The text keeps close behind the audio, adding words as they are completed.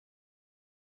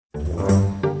Like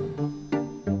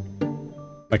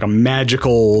a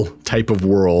magical type of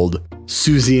world.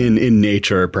 Susian in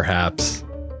nature, perhaps.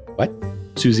 What?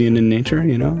 Susian in nature,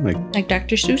 you know? Like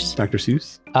Dr. Seuss? Dr.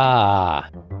 Seuss? Ah.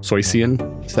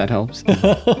 Soysian, if that helps.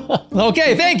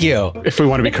 Okay, thank you. If we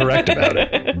want to be correct about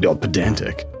it. Bill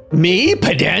pedantic. Me?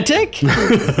 Pedantic? Me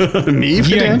pedantic?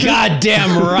 You're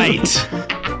goddamn right.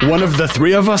 One of the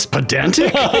three of us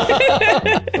pedantic?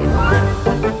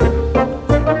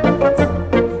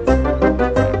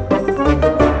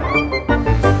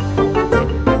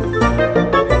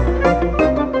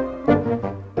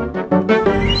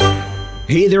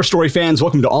 Hey there, story fans.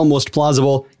 Welcome to Almost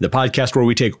Plausible, the podcast where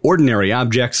we take ordinary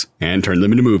objects and turn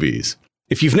them into movies.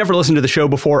 If you've never listened to the show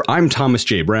before, I'm Thomas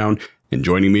J. Brown, and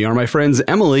joining me are my friends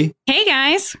Emily. Hey,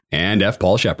 guys. And F.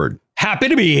 Paul Shepard. Happy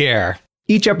to be here.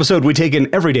 Each episode, we take an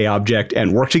everyday object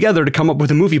and work together to come up with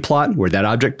a movie plot where that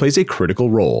object plays a critical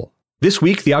role. This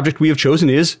week, the object we have chosen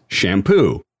is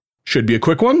shampoo. Should be a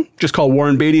quick one. Just call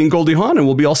Warren Beatty and Goldie Hawn and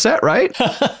we'll be all set, right?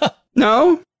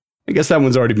 No? I guess that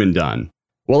one's already been done.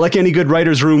 Well, like any good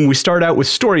writer's room, we start out with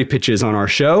story pitches on our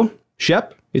show.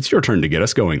 Shep, it's your turn to get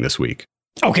us going this week.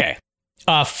 Okay.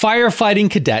 A firefighting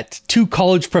cadet, 2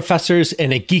 college professors,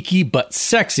 and a geeky but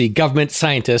sexy government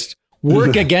scientist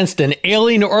work against an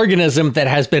alien organism that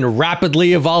has been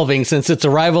rapidly evolving since its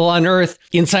arrival on Earth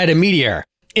inside a meteor.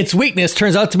 Its weakness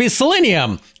turns out to be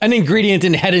selenium, an ingredient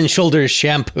in Head & Shoulders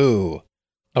shampoo.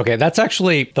 Okay, that's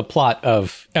actually the plot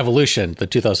of Evolution, the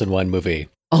 2001 movie.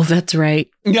 Oh, that's right.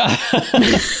 Yeah.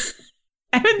 I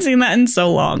haven't seen that in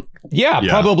so long. Yeah,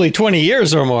 probably 20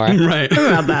 years or more. Right.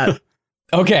 About that.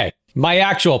 Okay, my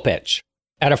actual pitch.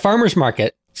 At a farmer's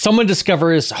market, someone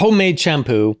discovers homemade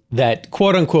shampoo that,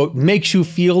 quote unquote, makes you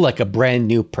feel like a brand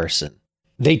new person.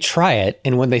 They try it,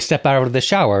 and when they step out of the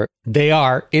shower, they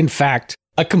are, in fact,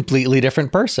 a completely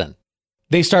different person.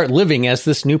 They start living as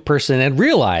this new person and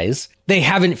realize they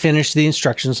haven't finished the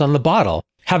instructions on the bottle,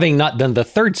 having not done the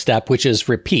third step, which is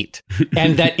repeat.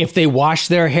 And that if they wash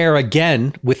their hair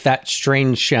again with that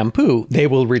strange shampoo, they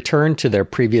will return to their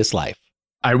previous life.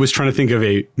 I was trying to think of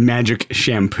a magic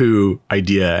shampoo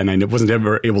idea, and I wasn't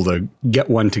ever able to get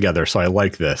one together, so I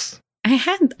like this. I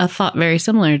had a thought very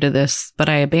similar to this, but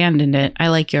I abandoned it. I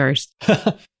like yours.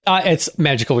 It's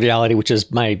magical reality, which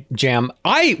is my jam.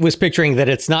 I was picturing that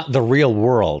it's not the real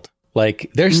world.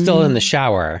 Like, they're still in the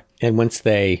shower, and once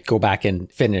they go back and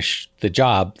finish the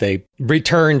job, they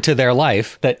return to their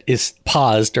life that is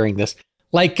paused during this.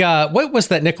 Like, what was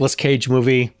that Nicolas Cage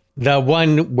movie? The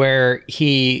one where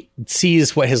he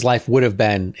sees what his life would have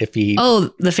been if he...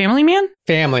 Oh, The Family Man?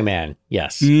 Family Man,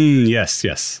 yes.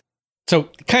 Yes. So,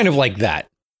 kind of like that.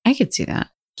 I could see that.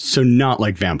 So not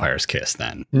like Vampire's Kiss,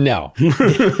 then. No.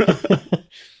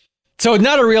 So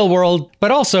not a real world, but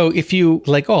also if you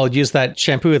like, oh, I'll use that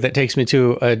shampoo that takes me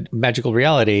to a magical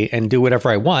reality and do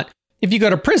whatever I want. If you go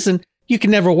to prison, you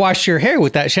can never wash your hair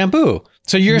with that shampoo.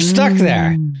 So you're stuck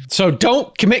there. So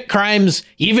don't commit crimes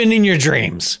even in your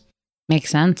dreams. Makes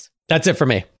sense. That's it for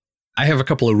me. I have a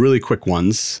couple of really quick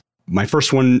ones. My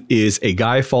first one is a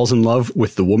guy falls in love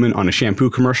with the woman on a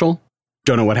shampoo commercial.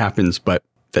 Don't know what happens, but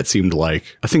that seemed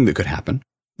like a thing that could happen.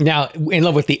 Now, in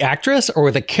love with the actress or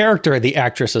the character the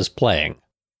actress is playing?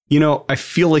 You know, I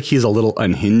feel like he's a little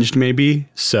unhinged, maybe.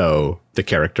 So the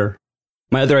character.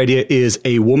 My other idea is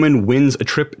a woman wins a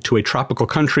trip to a tropical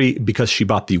country because she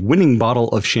bought the winning bottle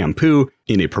of shampoo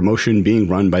in a promotion being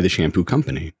run by the shampoo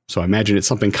company. So I imagine it's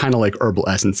something kind of like herbal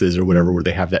essences or whatever, where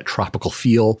they have that tropical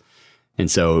feel. And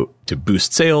so to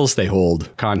boost sales, they hold a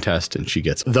contest and she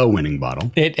gets the winning bottle.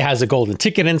 It has a golden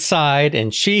ticket inside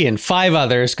and she and 5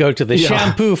 others go to the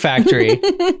shampoo factory.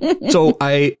 So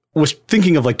I was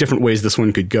thinking of like different ways this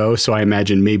one could go. So I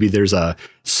imagine maybe there's a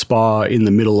spa in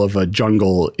the middle of a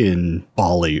jungle in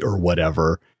Bali or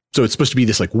whatever. So it's supposed to be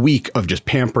this like week of just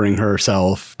pampering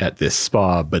herself at this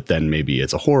spa, but then maybe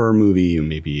it's a horror movie.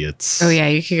 Maybe it's... Oh, yeah.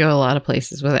 You could go a lot of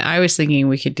places with it. I was thinking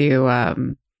we could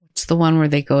do... It's the one where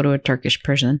they go to a Turkish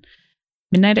prison.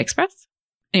 Midnight Express?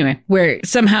 Anyway, where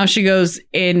somehow she goes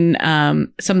in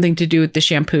something to do with the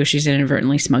shampoo. She's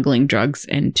inadvertently smuggling drugs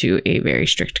into a very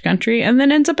strict country and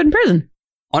then ends up in prison.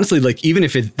 Honestly, like, even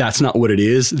if that's not what it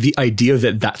is, the idea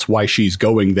that that's why she's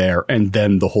going there and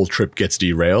then the whole trip gets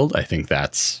derailed, I think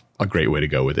that's a great way to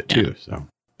go with it, too. So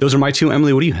those are my 2.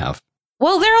 Emily, what do you have?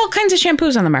 Well, there are all kinds of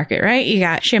shampoos on the market, right? You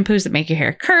got shampoos that make your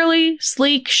hair curly,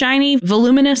 sleek, shiny,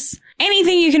 voluminous,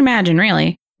 anything you can imagine,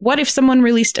 really. What if someone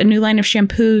released a new line of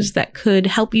shampoos that could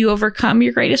help you overcome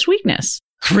your greatest weakness?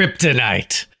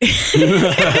 Kryptonite.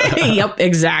 Yep,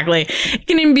 exactly. It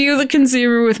can imbue the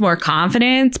consumer with more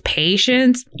confidence,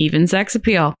 patience, even sex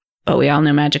appeal. But we all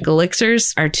know magic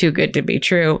elixirs are too good to be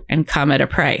true and come at a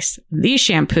price. These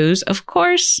shampoos, of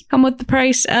course, come with the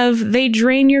price of they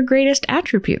drain your greatest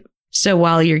attribute. So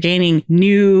while you're gaining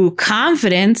new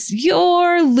confidence,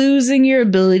 you're losing your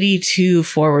ability to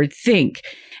forward think.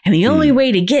 And the only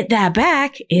way to get that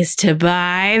back is to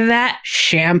buy that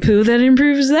shampoo that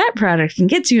improves that product and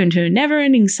gets you into a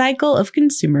never-ending cycle of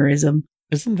consumerism.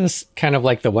 Isn't this kind of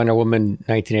like the Wonder Woman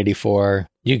 1984?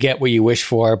 You get what you wish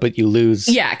for, but you lose.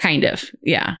 Yeah, kind of.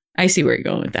 Yeah, I see where you're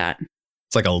going with that.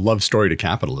 It's like a love story to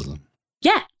capitalism.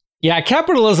 Yeah. Yeah,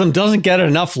 capitalism doesn't get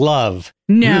enough love.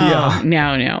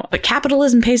 No. But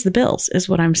capitalism pays the bills, is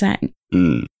what I'm saying.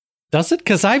 Does it?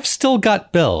 Because I've still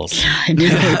got bills. No,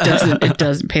 it doesn't. It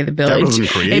doesn't pay the bill.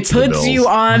 It puts the you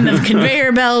on the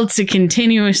conveyor belt to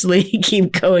continuously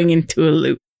keep going into a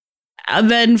loop.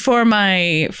 Then for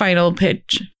my final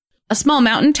pitch, a small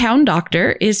mountain town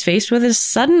doctor is faced with a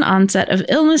sudden onset of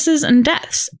illnesses and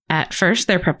deaths. At first,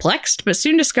 they're perplexed, but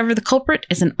soon discover the culprit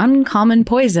is an uncommon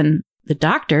poison. The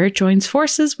doctor joins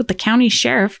forces with the county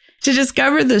sheriff to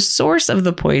discover the source of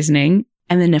the poisoning,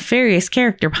 and the nefarious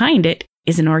character behind it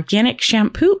is an organic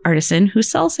shampoo artisan who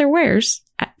sells their wares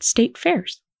at state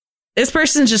fairs. This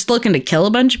person's just looking to kill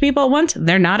a bunch of people at once.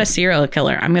 They're not a serial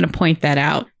killer. I'm going to point that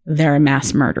out. They're a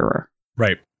mass murderer.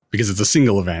 Right. Because it's a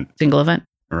single event. Single event.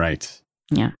 Right.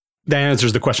 Yeah. That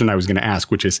answers the question I was going to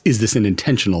ask, which is this an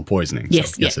intentional poisoning?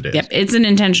 Yes. So, yes, it is. Yep. It's an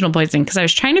intentional poisoning because I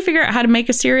was trying to figure out how to make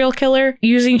a serial killer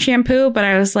using shampoo, but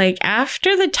I was like,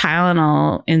 after the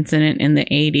Tylenol incident in the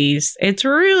 80s, it's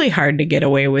really hard to get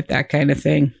away with that kind of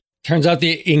thing. Turns out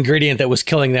the ingredient that was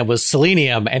killing them was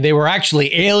selenium, and they were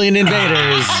actually alien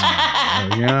invaders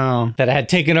that had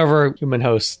taken over human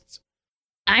hosts.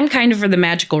 I'm kind of for the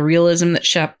magical realism that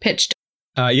Shep pitched.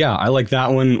 Yeah, I like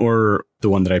that one, or the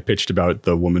one that I pitched about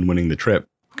the woman winning the trip,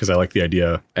 because I like the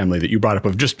idea, Emily, that you brought up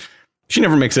of just, she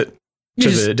never makes it to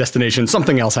the destination.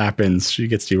 Something else happens. She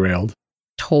gets derailed.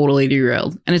 Totally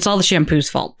derailed. And it's all the shampoo's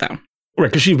fault, though.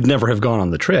 Right, because she would never have gone on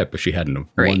the trip if she hadn't have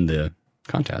won the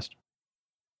contest.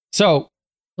 So,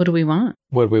 what do we want?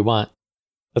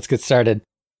 Let's get started.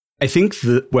 I think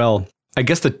I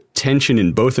guess the tension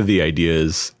in both of the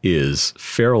ideas is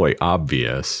fairly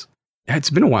obvious. It's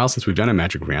been a while since we've done a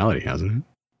magic reality, hasn't it?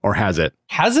 Or has it?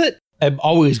 Has it? I'm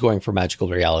always going for magical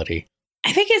reality.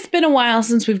 I think it's been a while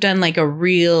since we've done like a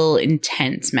real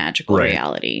intense magical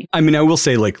reality. I mean, I will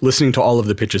say, like, listening to all of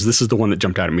the pitches, this is the one that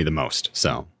jumped out at me the most.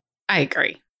 So I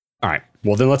agree. All right.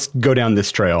 Well, then let's go down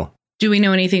this trail. Do we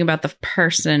know anything about the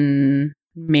person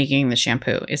making the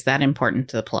shampoo? Is that important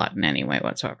to the plot in any way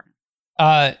whatsoever?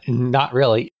 Not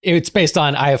really. It's based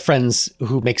on, I have friends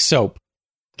who make soap,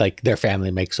 like their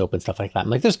family makes soap and stuff like that. I'm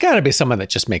like, there's got to be someone that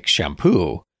just makes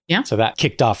shampoo. Yeah. So that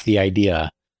kicked off the idea.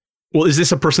 Well, is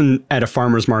this a person at a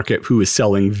farmer's market who is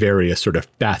selling various sort of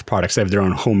bath products? They have their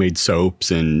own homemade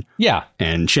soaps and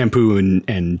shampoo and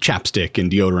chapstick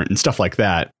and deodorant and stuff like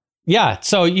that. Yeah.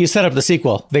 So you set up the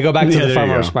sequel. They go back to the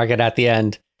farmer's market at the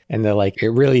end and they're like, it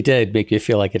really did make you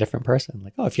feel like a different person.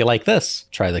 Like, oh, if you like this,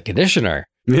 try the conditioner.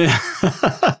 Yeah.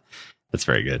 That's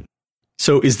very good.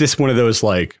 So is this one of those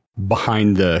like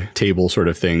behind the table sort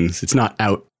of things? It's not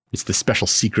out. It's the special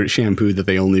secret shampoo that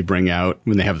they only bring out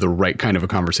when they have the right kind of a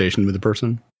conversation with the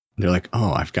person. They're like,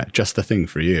 oh, I've got just the thing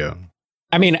for you.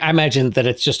 I mean, I imagine that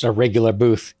it's just a regular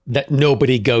booth that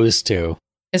nobody goes to.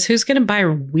 Is who's going to buy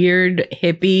weird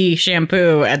hippie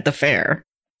shampoo at the fair?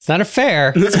 It's not a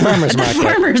fair. It's a farmer's market.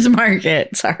 Farmer's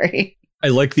market. Sorry. I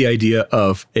like the idea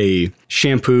of a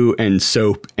shampoo and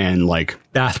soap and like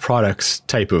bath products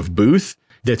type of booth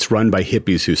that's run by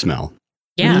hippies who smell.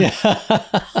 Yeah.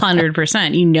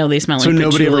 100%. You know they smell like patchouli. So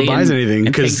nobody ever buys anything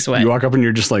because you walk up and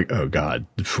you're just like, oh God,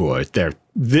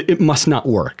 it must not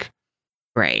work.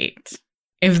 Right.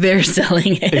 If they're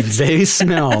selling it. If they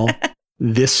smell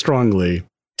this strongly.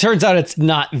 Turns out it's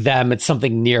not them. It's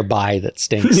something nearby that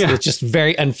stinks. Yeah. It's just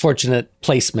very unfortunate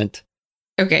placement.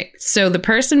 Okay. So the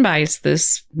person buys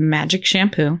this magic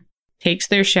shampoo, takes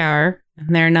their shower,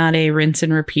 and they're not a rinse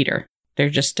and repeater. They're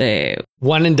just a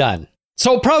one and done.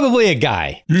 So probably a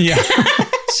guy. Yeah.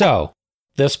 So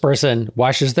this person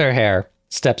washes their hair,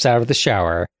 steps out of the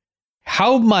shower.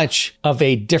 How much of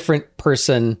a different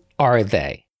person are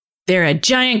they? They're a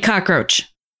giant cockroach.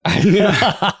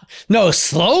 No,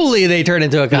 slowly they turn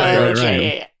into a cockroach.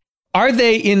 Right. Are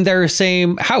they in their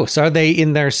same house? Are they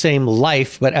in their same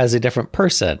life, but as a different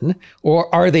person?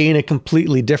 Or are they in a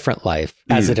completely different life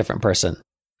as a different person?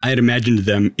 I had imagined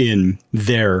them in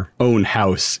their own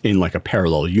house in like a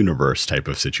parallel universe type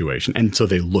of situation. And so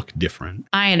they look different.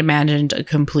 I had imagined a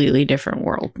completely different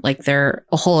world. Like they're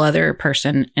a whole other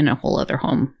person in a whole other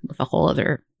home with a whole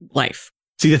other life.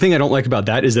 See, the thing I don't like about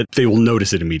that is that they will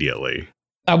notice it immediately.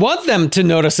 I want them to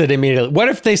notice it immediately. What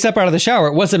if they step out of the shower?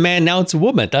 It was a man, now it's a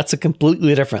woman. That's a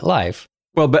completely different life.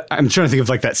 Well, but I'm trying to think of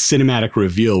like that cinematic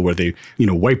reveal where they,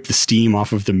 wipe the steam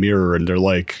off of the mirror and they're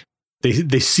like,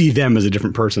 they see them as a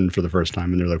different person for the first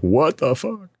time and they're like, what the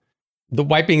fuck? The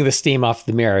wiping the steam off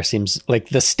the mirror seems like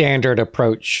the standard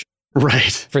approach.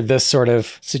 Right. For this sort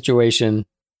of situation.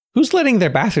 Who's letting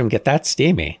their bathroom get that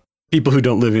steamy? People who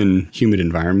don't live in humid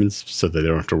environments so that they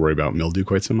don't have to worry about mildew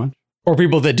quite so much. Or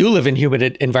people that do live in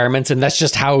humid environments, and that's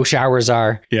just how showers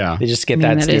are. Yeah. They just get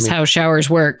that steamy. is how showers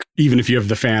work. Even if you have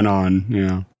the fan on,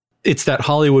 yeah. It's that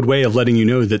Hollywood way of letting you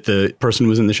know that the person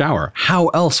was in the shower. How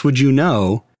else would you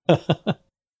know?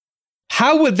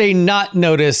 How would they not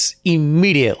notice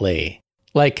immediately?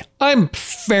 Like, I'm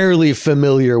fairly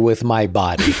familiar with my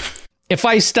body. If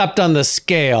I stepped on the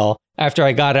scale after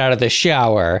I got out of the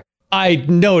shower, I'd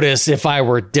notice if I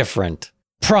were different.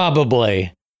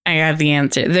 Probably. I got the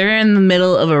answer. They're in the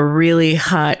middle of a really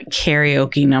hot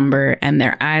karaoke number and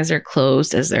their eyes are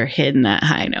closed as they're hitting that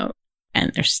high note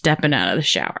and they're stepping out of the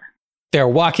shower. They're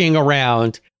walking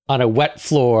around on a wet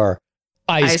floor,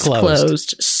 eyes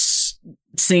closed,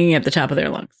 singing at the top of their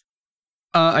lungs.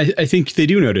 I think they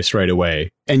do notice right away.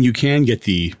 And you can get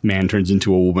the man turns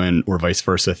into a woman or vice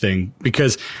versa thing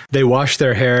because they wash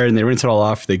their hair and they rinse it all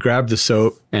off. They grab the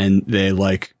soap and they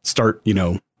start,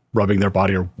 rubbing their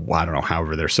body or I don't know,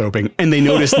 however they're soaping. And they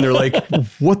notice and they're like,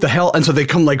 what the hell? And so they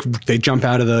come they jump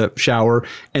out of the shower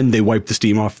and they wipe the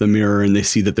steam off the mirror and they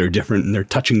see that they're different and they're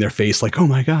touching their face like, oh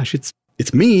my gosh,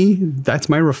 it's me. That's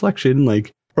my reflection.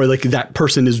 Or that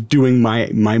person is doing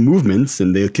my movements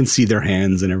and they can see their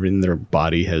hands and everything. Their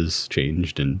body has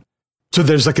changed. And so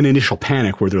there's an initial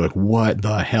panic where they're like, what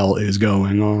the hell is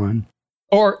going on?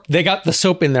 Or they got the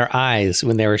soap in their eyes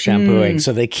when they were shampooing,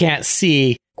 so they can't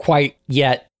see quite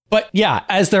yet. But yeah,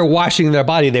 as they're washing their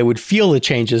body, they would feel the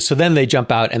changes. So then they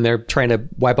jump out and they're trying to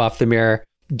wipe off the mirror,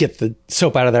 get the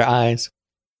soap out of their eyes.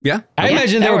 Yeah. I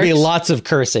imagine there would be lots of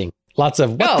cursing. Lots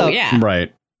of, yeah.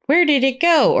 Right. Where did it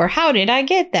go? Or how did I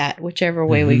get that? Whichever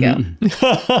way we go.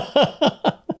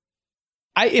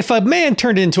 If a man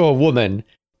turned into a woman,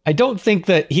 I don't think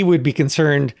that he would be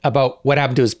concerned about what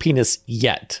happened to his penis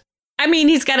yet. I mean,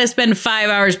 he's got to spend 5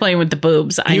 hours playing with the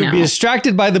boobs. He would be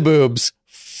distracted by the boobs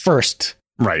first.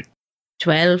 Right.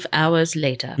 12 hours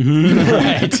later.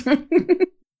 Right.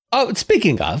 Oh,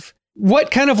 speaking of,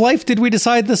 what kind of life did we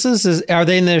decide this is? Are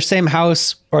they in their same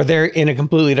house or they're in a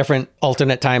completely different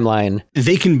alternate timeline?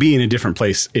 They can be in a different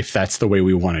place if that's the way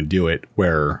we want to do it,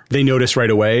 where they notice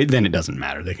right away, then it doesn't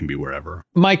matter. They can be wherever.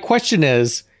 My question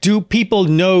is, do people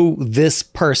know this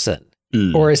person?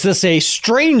 Or is this a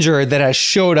stranger that has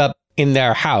showed up in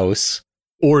their house?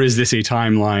 Or is this a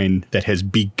timeline that has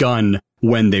begun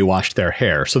when they washed their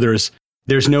hair? So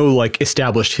there's no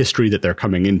established history that they're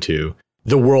coming into.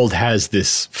 The world has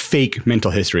this fake mental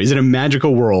history. Is it a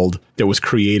magical world that was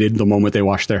created the moment they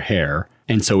washed their hair?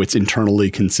 And so it's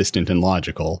internally consistent and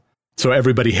logical. So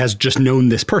everybody has just known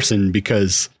this person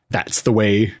because that's the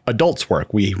way adults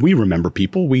work. We remember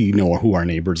people. We know who our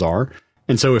neighbors are.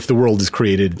 And so if the world is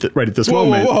created right at this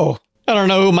moment. Whoa. I don't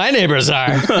know who my neighbors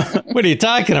are. What are you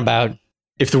talking about?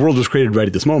 If the world was created right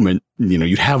at this moment,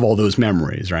 you'd have all those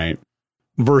memories, right?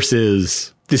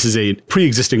 Versus this is a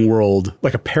pre-existing world,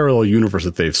 like a parallel universe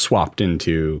that they've swapped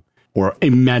into, or a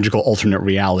magical alternate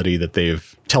reality that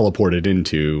they've teleported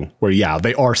into, where, yeah,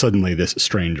 they are suddenly this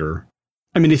stranger.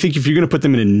 I mean, I think if you're going to put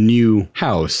them in a new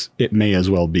house, it may as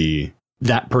well be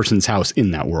that person's house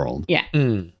in that world. Yeah.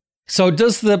 So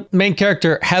does the main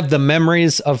character have the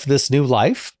memories of this new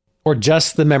life, or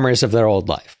just the memories of their old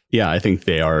life? Yeah, I think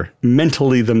they are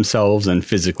mentally themselves and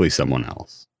physically someone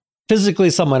else. Physically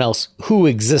someone else who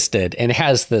existed and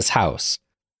has this house.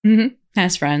 Mm-hmm.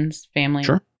 Has friends, family.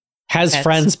 Sure. Has pets.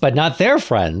 friends, but not their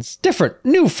friends. Different,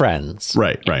 new friends.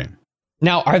 Right, right.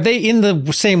 Now, are they in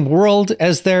the same world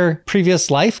as their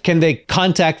previous life? Can they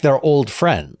contact their old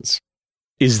friends?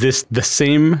 Is this the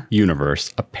same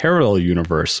universe, a parallel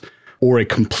universe, or a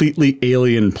completely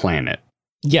alien planet?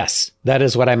 Yes, that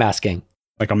is what I'm asking.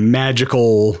 Like a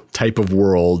magical type of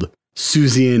world,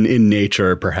 Seussian in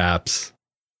nature, perhaps.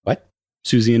 What?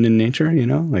 Seussian in nature,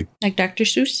 like Dr.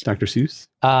 Seuss? Dr. Seuss.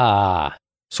 Ah.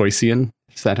 Soysian,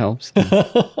 if that helps.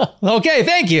 Okay,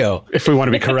 thank you. If we want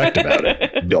to be correct about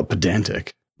it. Bill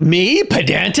pedantic. Me?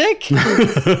 Pedantic?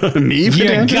 Me pedantic?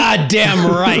 You're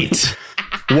goddamn right.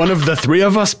 One of the three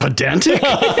of us pedantic?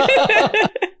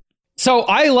 So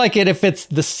I like it if it's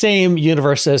the same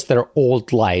universe as their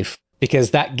old life,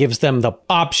 because that gives them the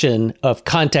option of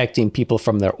contacting people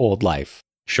from their old life.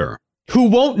 Sure. Who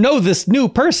won't know this new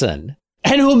person.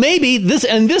 And who maybe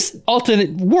in this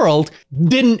alternate world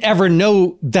didn't ever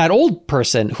know that old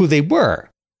person who they were.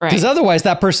 Because otherwise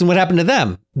that person would happen to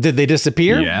them. Did they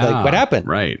disappear? Yeah. Like, what happened?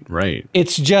 Right.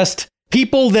 It's just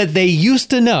people that they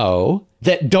used to know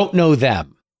that don't know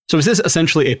them. So is this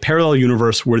essentially a parallel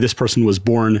universe where this person was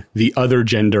born the other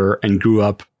gender and grew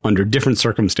up under different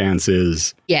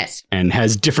circumstances? Yes. And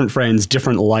has different friends,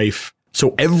 different life.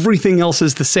 So everything else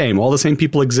is the same. All the same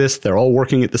people exist. They're all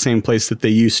working at the same place that they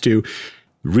used to.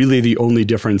 Really, the only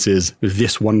difference is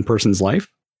this one person's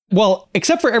life? Well,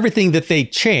 except for everything that they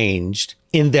changed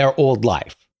in their old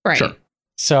life. Right. Sure.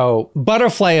 So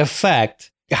butterfly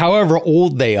effect, however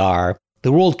old they are,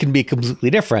 the world can be completely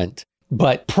different.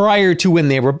 But prior to when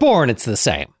they were born, it's the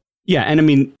same. Yeah. And I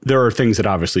mean, there are things that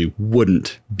obviously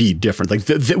wouldn't be different. Like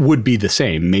that would be the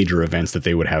same major events that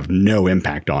they would have no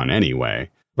impact on anyway.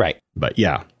 Right. But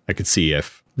yeah, I could see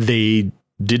if they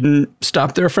didn't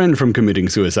stop their friend from committing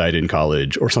suicide in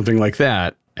college or something like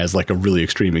that as like a really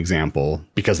extreme example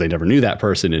because they never knew that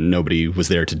person and nobody was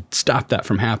there to stop that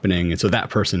from happening. And so that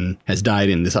person has died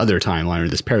in this other timeline or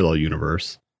this parallel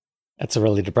universe. That's a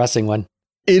really depressing one.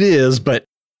 It is, but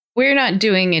We're not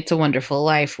doing It's a Wonderful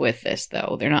Life with this,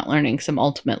 though. They're not learning some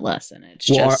ultimate lesson. It's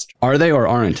just... Are they or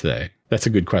aren't they? That's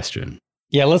a good question.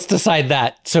 Yeah, let's decide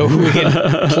that so we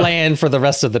can plan for the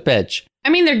rest of the pitch. I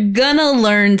mean, they're gonna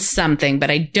learn something,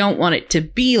 but I don't want it to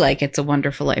be like It's a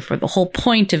Wonderful Life, where the whole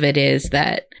point of it is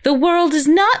that the world is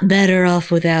not better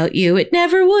off without you. It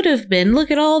never would have been.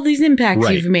 Look at all these impacts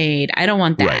you've made. I don't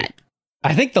want that. Right.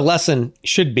 I think the lesson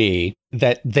should be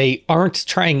that they aren't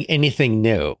trying anything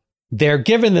new. They're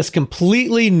given this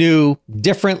completely new,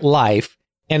 different life.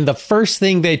 And the first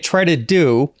thing they try to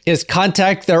do is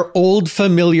contact their old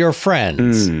familiar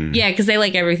friends. Yeah, because they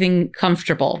like everything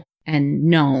comfortable and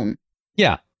known.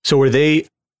 Yeah. So are they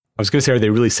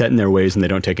really set in their ways and they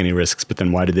don't take any risks, but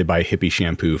then why did they buy hippie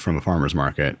shampoo from a farmer's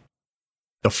market?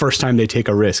 The first time they take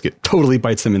a risk, it totally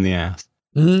bites them in the ass.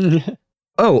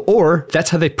 Oh, or that's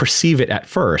how they perceive it at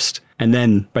first. And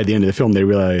then by the end of the film, they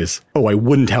realize, oh, I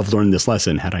wouldn't have learned this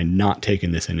lesson had I not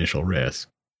taken this initial risk.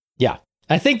 Yeah.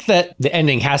 I think that the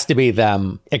ending has to be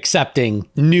them accepting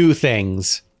new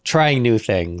things, trying new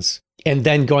things, and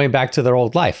then going back to their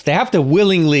old life. They have to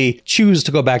willingly choose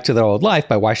to go back to their old life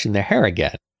by washing their hair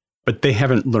again. But they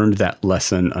haven't learned that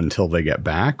lesson until they get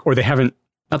back, or they haven't,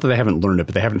 not that they haven't learned it,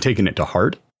 but they haven't taken it to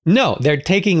heart. No, they're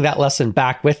taking that lesson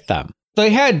back with them. They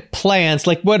had plans,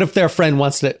 like what if their friend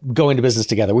wants to go into business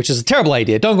together, which is a terrible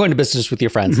idea. Don't go into business with your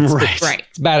friends. Right.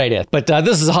 It's a bad idea. But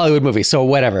this is a Hollywood movie, so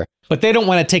whatever. But they don't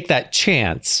want to take that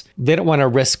chance. They don't want to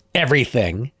risk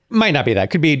everything. Might not be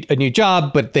that. Could be a new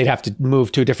job, but they'd have to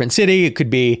move to a different city. It could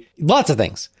be lots of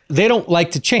things. They don't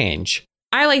like to change.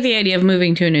 I like the idea of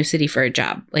moving to a new city for a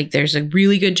job. Like, there's a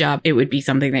really good job. It would be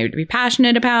something they would be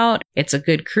passionate about. It's a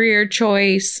good career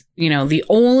choice. You know, the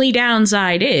only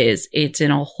downside is it's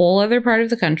in a whole other part of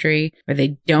the country where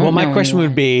they don't Well, my know question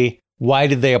anyone. would be, why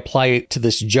did they apply to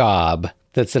this job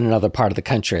that's in another part of the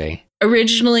country?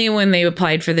 Originally, when they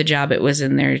applied for the job, it was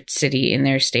in their city, in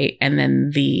their state, and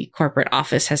then the corporate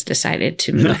office has decided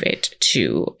to move it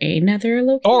to another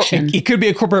Or location. it could be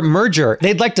a corporate merger.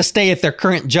 They'd like to stay at their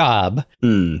current job.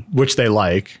 Which they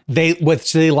like.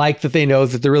 Which they like, that they know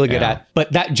that they're really good at.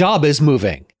 But that job is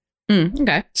moving.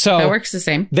 Okay. So that works the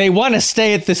same. They want to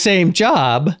stay at the same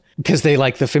job because they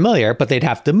like the familiar, but they'd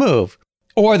have to move.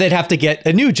 Or they'd have to get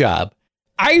a new job.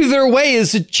 Either way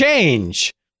is a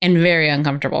change. And very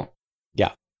uncomfortable.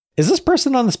 Yeah. Is this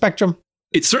person on the spectrum?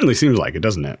 It certainly seems like it,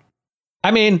 doesn't it?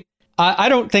 I mean, I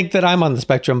don't think that I'm on the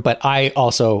spectrum, but I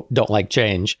also don't like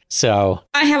change. So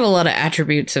I have a lot of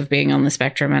attributes of being on the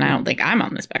spectrum, and I don't think I'm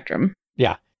on the spectrum.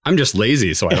 yeah. I'm just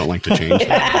lazy, so I don't like to change.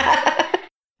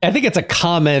 I think it's a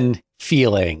common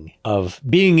feeling of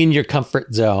being in your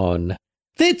comfort zone.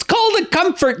 It's called a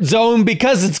comfort zone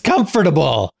because it's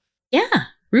comfortable. Yeah.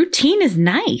 Routine is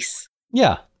nice.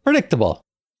 Yeah. Predictable.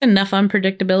 Enough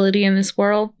unpredictability in this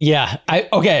world. Yeah.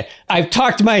 I've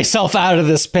talked myself out of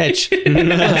this pitch.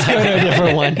 Let's go to a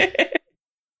different one.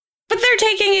 But they're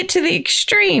taking it to the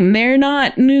extreme. They're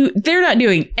not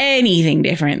doing anything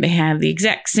different. They have the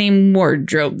exact same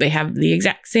wardrobe. They have the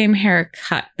exact same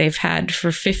haircut they've had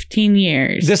for 15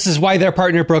 years. This is why their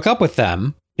partner broke up with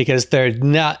them, because they're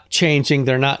not changing.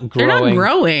 They're not growing. They're not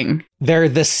growing. They're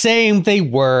the same they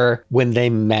were when they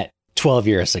met 12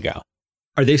 years ago.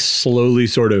 Are they slowly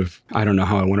sort of, I don't know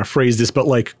how I want to phrase this, but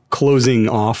like closing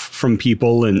off from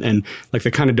people and like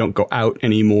they kind of don't go out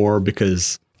anymore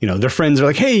because, you know, their friends are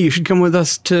like, hey, you should come with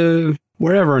us to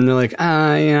wherever. And they're like,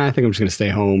 yeah, I think I'm just going to stay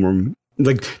home. Or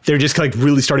like they're just like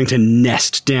really starting to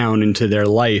nest down into their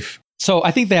life. So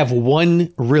I think they have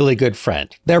one really good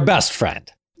friend, their best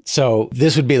friend. So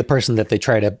this would be the person that they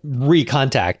try to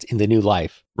recontact in the new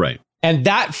life. Right. And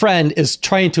that friend is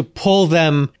trying to pull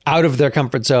them out of their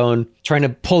comfort zone, trying to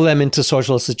pull them into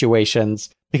social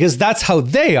situations, because that's how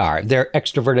they are. They're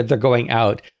extroverted. They're going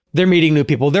out. They're meeting new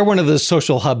people. They're one of those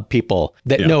social hub people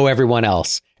that know everyone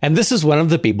else. And this is one of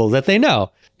the people that they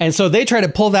know. And so they try to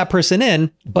pull that person in,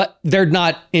 but they're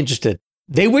not interested.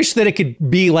 They wish that it could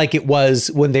be like it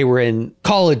was when they were in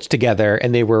college together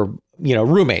and they were,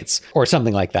 roommates or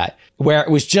something like that, where it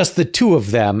was just the two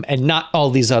of them and not all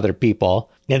these other people.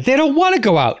 And they don't want to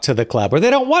go out to the club, or they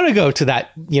don't want to go to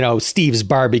that, Steve's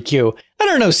barbecue. I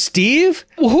don't know, Steve.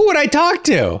 Who would I talk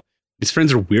to? His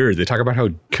friends are weird. They talk about how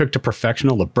cooked to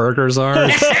perfectional the burgers are.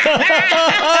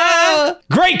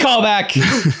 Great callback.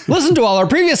 Listen to all our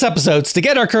previous episodes to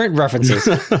get our current references.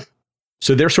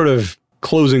 So they're sort of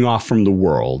closing off from the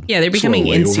world. Yeah, they're becoming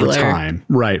insular. Over time.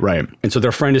 Right. And so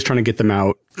their friend is trying to get them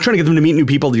out, trying to get them to meet new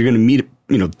people. You're going to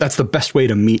meet, that's the best way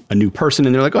to meet a new person.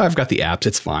 And they're like, oh, I've got the apps.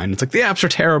 It's fine. It's like, the apps are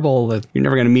terrible. You're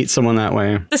never going to meet someone that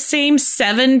way. The same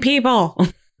 7 people.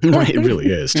 Right. It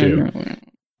really is, too.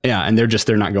 Yeah. And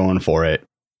they're not going for it.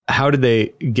 How did they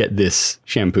get this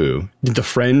shampoo? Did the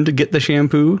friend get the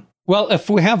shampoo? Well, if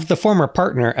we have the former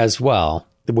partner as well,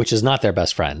 which is not their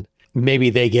best friend, maybe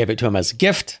they gave it to him as a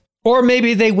gift. Or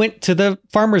maybe they went to the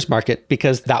farmer's market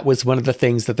because that was one of the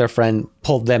things that their friend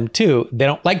pulled them to. They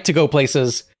don't like to go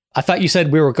places. I thought you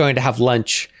said we were going to have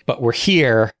lunch, but we're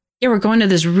here. Yeah, we're going to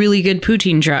this really good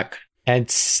poutine truck. And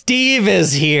Steve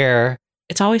is here.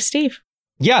 It's always Steve.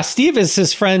 Yeah, Steve is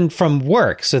his friend from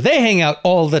work, so they hang out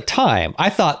all the time.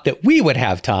 I thought that we would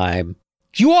have time.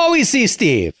 You always see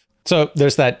Steve. So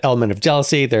there's that element of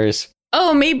jealousy. There's...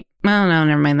 Oh, maybe... Oh, no,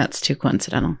 never mind. That's too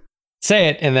coincidental. Say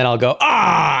it, and then I'll go,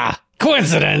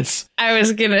 coincidence. I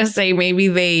was going to say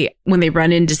maybe when they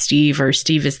run into Steve or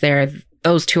Steve is there,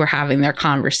 those two are having their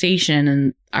conversation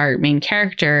and our main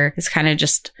character is kind of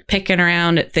just picking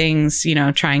around at things,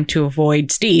 trying to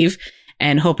avoid Steve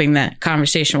and hoping that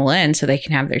conversation will end so they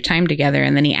can have their time together.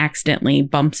 And then he accidentally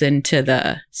bumps into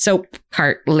the soap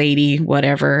cart lady,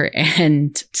 whatever,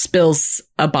 and spills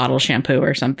a bottle of shampoo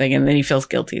or something. And then he feels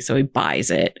guilty, so he buys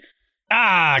it.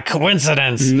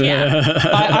 Coincidence. Yeah.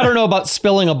 I don't know about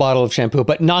spilling a bottle of shampoo,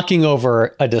 but knocking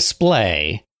over a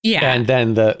display. Yeah. And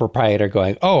then the proprietor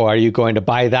going, oh, are you going to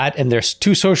buy that? And they're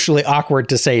too socially awkward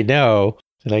to say no.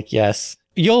 They're like, yes.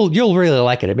 You'll really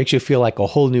like it. It makes you feel like a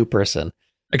whole new person.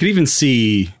 I could even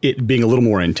see it being a little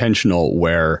more intentional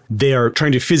where they are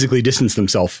trying to physically distance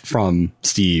themselves from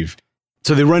Steve.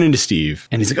 So they run into Steve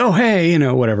and he's like, oh, hey,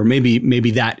 whatever.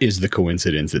 Maybe that is the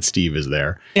coincidence that Steve is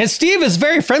there. And Steve is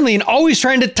very friendly and always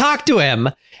trying to talk to him.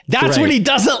 That's what he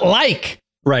doesn't like.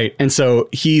 Right. And so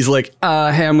he's like,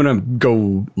 hey, I'm going to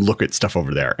go look at stuff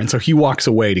over there. And so he walks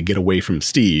away to get away from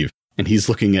Steve. And he's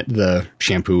looking at the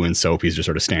shampoo and soap. He's just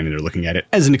sort of standing there looking at it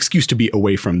as an excuse to be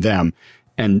away from them.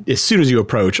 And as soon as you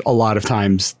approach, a lot of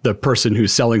times the person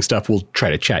who's selling stuff will try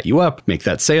to chat you up, make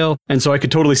that sale. And so I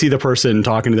could totally see the person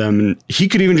talking to them. And he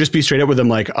could even just be straight up with them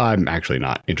like, I'm actually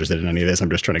not interested in any of this. I'm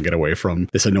just trying to get away from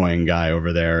this annoying guy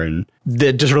over there. And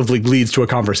that just sort of like leads to a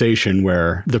conversation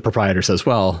where the proprietor says,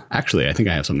 well, actually, I think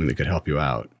I have something that could help you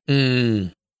out.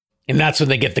 And that's when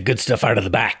they get the good stuff out of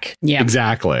the back. Yeah,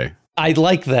 exactly. I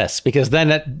like this because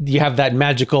then you have that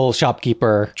magical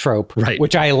shopkeeper trope,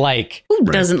 which I like. Who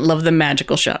doesn't love the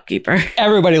magical shopkeeper?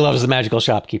 Everybody loves the magical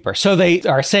shopkeeper. So they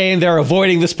are saying they're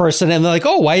avoiding this person and they're like,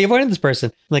 oh, why are you avoiding this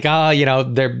person? Like,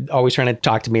 they're always trying to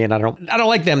talk to me and I don't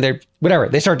like them. They're whatever.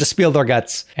 They start to spill their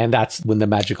guts. And that's when the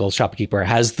magical shopkeeper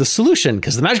has the solution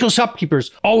because the magical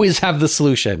shopkeepers always have the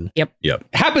solution. Yep.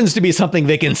 Happens to be something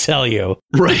they can sell you.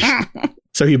 Right.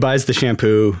 So he buys the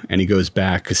shampoo and he goes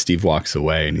back because Steve walks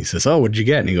away and he says, oh, what did you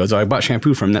get? And he goes, oh, I bought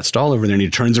shampoo from that stall over there. And he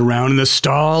turns around and the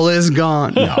stall is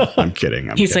gone. No, I'm kidding.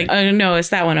 He's like, oh, no, it's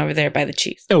that one over there by the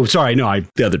cheese. Oh, sorry. No,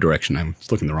 the other direction. I was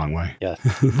looking the wrong way. Yeah.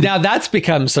 Now that's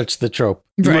become such the trope.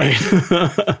 Right.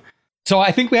 So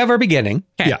I think we have our beginning.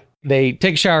 Okay. Yeah. They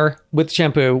take a shower with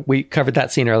shampoo. We covered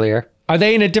that scene earlier. Are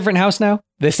they in a different house now?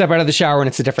 They step out of the shower and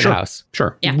it's a different house.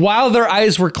 Sure. Yeah. While their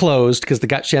eyes were closed because they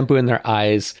got shampoo in their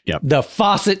eyes, the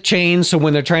faucet changed. So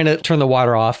when they're trying to turn the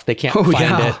water off, they can't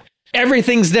find it.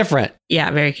 Everything's different. Yeah,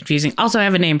 very confusing. Also, I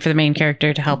have a name for the main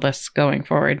character to help us going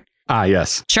forward. Ah,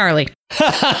 yes. Charlie.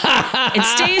 It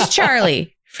stays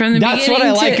Charlie from the beginning. That's what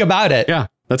I like about it. Yeah,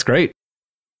 that's great.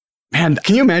 Man,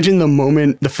 can you imagine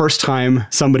the first time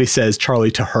somebody says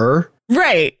Charlie to her?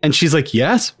 Right. And she's like,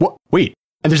 yes? What? Wait.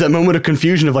 And there's that moment of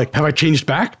confusion of like, have I changed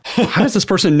back? How does this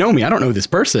person know me? I don't know this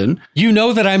person. You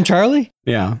know that I'm Charlie?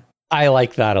 Yeah. I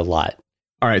like that a lot.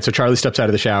 All right. So Charlie steps out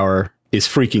of the shower is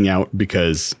freaking out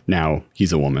because now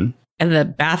he's a woman. And the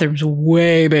bathroom's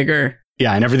way bigger.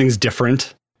 Yeah, and everything's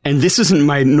different. And this isn't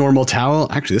my normal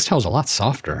towel. Actually, this towel's a lot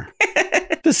softer.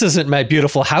 This isn't my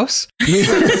beautiful house.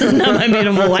 This is not my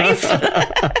beautiful life.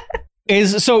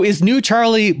 Is new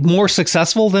Charlie more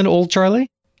successful than old Charlie?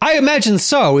 I imagine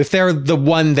so. If they're the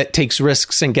one that takes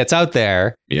risks and gets out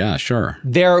there. Yeah, sure.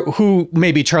 They're who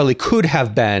maybe Charlie could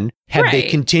have been had they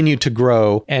continued to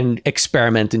grow and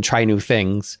experiment and try new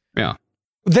things. Yeah.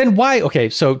 Then why? Okay,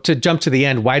 so to jump to the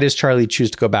end, why does Charlie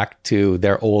choose to go back to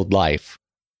their old life?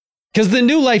 Because the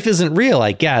new life isn't real,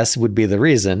 I guess, would be the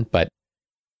reason. But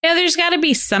yeah, there's got to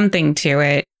be something to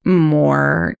it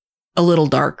more, a little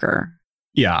darker.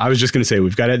 Yeah, I was just going to say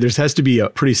there has to be a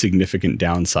pretty significant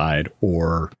downside,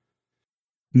 or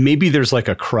maybe there's like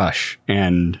a crush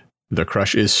and the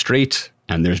crush is straight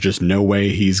and there's just no way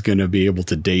he's going to be able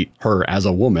to date her as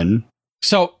a woman.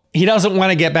 So he doesn't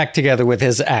want to get back together with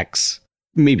his ex.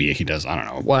 Maybe he does. I don't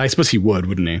know. Well, I suppose he would,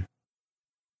 wouldn't he?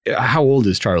 How old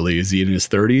is Charlie? Is he in his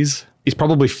 30s? He's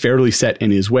probably fairly set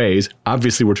in his ways.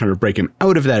 Obviously, we're trying to break him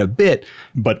out of that a bit.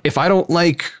 But if I don't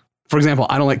like, for example,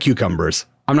 I don't like cucumbers.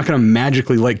 I'm not going to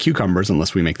magically like cucumbers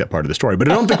unless we make that part of the story.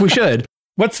 But I don't think we should.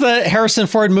 What's the Harrison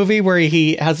Ford movie where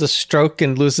he has a stroke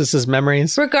and loses his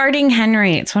memories? Regarding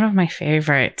Henry. It's one of my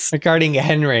favorites. Regarding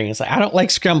Henry. It's like, I don't like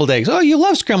scrambled eggs. Oh, you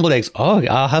love scrambled eggs. Oh,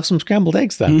 I'll have some scrambled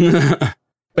eggs then.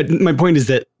 But my point is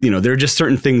that, there are just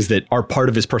certain things that are part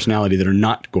of his personality that are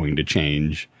not going to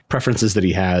change. Preferences that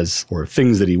he has or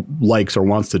things that he likes or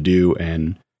wants to do.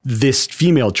 And this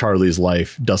female Charlie's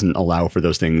life doesn't allow for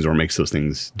those things or makes those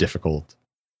things difficult.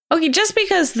 Okay, just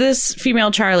because this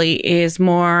female Charlie is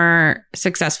more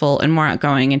successful and more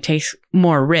outgoing and takes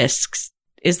more risks,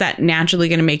 is that naturally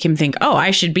going to make him think, oh,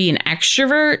 I should be an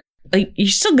extrovert? Like, you're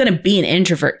still going to be an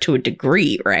introvert to a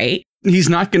degree, right? He's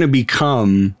not going to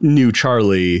become new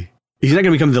Charlie. He's not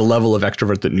going to become the level of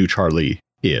extrovert that new Charlie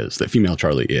is, that female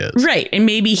Charlie is. Right. And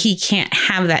maybe he can't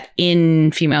have that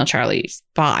in female Charlie's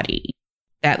body,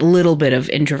 that little bit of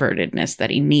introvertedness that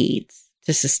he needs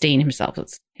to sustain himself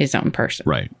as his own person.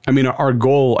 Right. I mean, our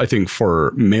goal, I think,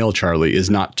 for male Charlie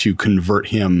is not to convert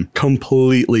him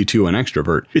completely to an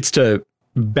extrovert. It's to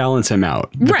balance him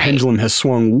out. The pendulum has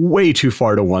swung way too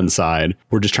far to one side.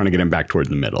 We're just trying to get him back toward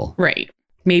the middle. Right.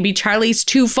 Maybe Charlie's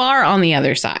too far on the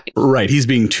other side. Right. He's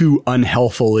being too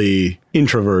unhealthily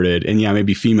introverted. And yeah,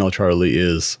 maybe female Charlie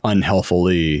is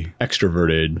unhealthily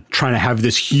extroverted, trying to have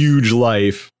this huge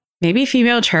life. Maybe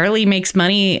female Charlie makes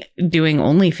money doing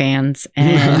OnlyFans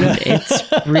and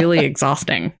it's really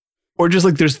exhausting. Or just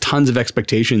like there's tons of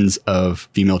expectations of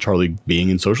female Charlie being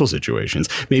in social situations.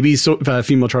 Maybe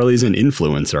female Charlie is an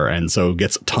influencer and so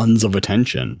gets tons of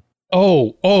attention.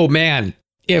 Oh, man.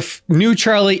 If new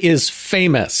Charlie is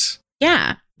famous,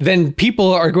 then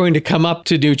people are going to come up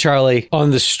to new Charlie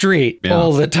on the street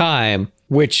all the time,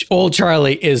 which old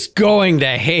Charlie is going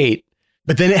to hate.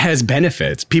 But then it has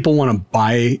benefits. People want to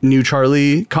buy new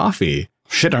Charlie coffee.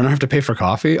 Shit, I don't have to pay for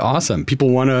coffee. Awesome. People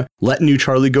want to let new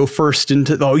Charlie go first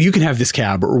into, you can have this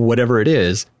cab or whatever it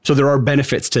is. So there are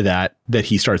benefits to that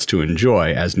he starts to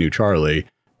enjoy as new Charlie.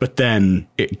 But then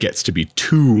it gets to be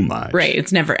too much. Right.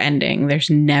 It's never ending. There's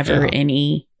never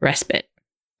any respite.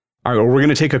 All right. Well, we're going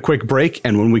to take a quick break.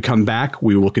 And when we come back,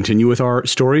 we will continue with our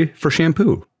story for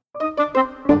Shampoo.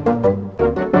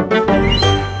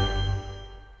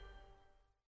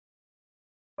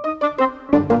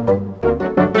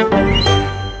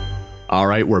 All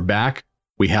right. We're back.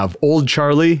 We have old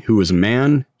Charlie, who is a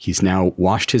man. He's now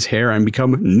washed his hair and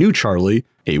become new Charlie,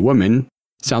 a woman.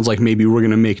 Sounds like maybe we're going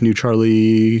to make new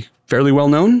Charlie fairly well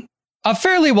known.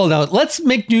 Fairly well known. Let's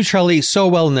make new Charlie so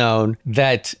well known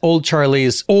that old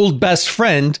Charlie's old best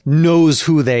friend knows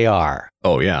who they are.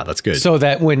 Oh, yeah, that's good. So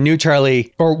that when new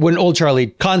Charlie or when old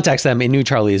Charlie contacts them in new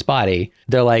Charlie's body,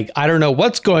 they're like, I don't know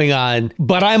what's going on,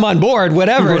 but I'm on board,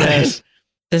 whatever it is.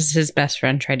 Does his best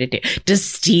friend try to date? Does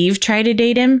Steve try to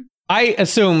date him? I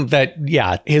assume that,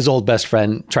 his old best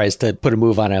friend tries to put a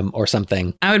move on him or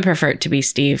something. I would prefer it to be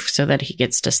Steve so that he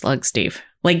gets to slug Steve.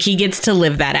 Like, he gets to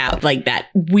live that out, like that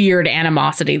weird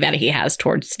animosity that he has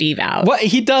towards Steve out. What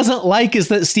he doesn't like is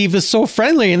that Steve is so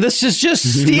friendly, and this is just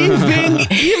Steve being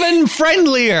even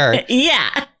friendlier.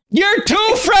 Yeah. You're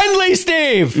too friendly,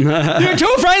 Steve! You're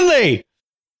too friendly!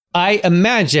 I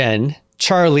imagine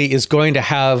Charlie is going to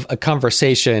have a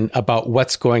conversation about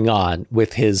what's going on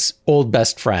with his old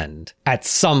best friend at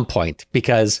some point,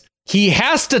 because he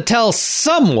has to tell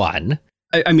someone.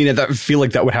 I mean, I feel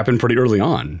like that would happen pretty early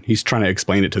on. He's trying to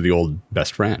explain it to the old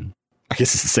best friend. I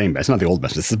guess it's the same. It's not the old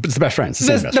best. It's the best friend. It's the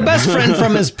same best friend. Best friend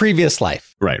from his previous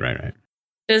life. Right.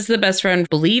 Does the best friend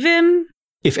believe him?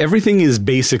 If everything is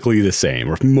basically the same,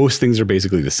 or if most things are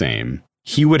basically the same,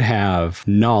 he would have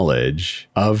knowledge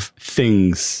of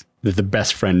things that the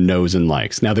best friend knows and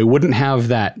likes. Now, they wouldn't have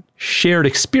that shared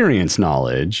experience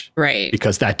knowledge, Right.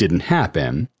 because that didn't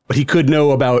happen. But he could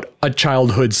know about a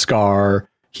childhood scar.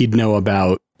 He'd know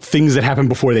about things that happened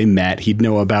before they met. He'd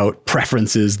know about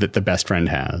preferences that the best friend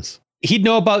has. He'd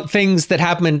know about things that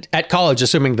happened at college,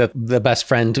 assuming that the best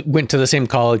friend went to the same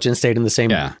college and stayed in the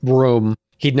same room.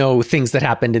 He'd know things that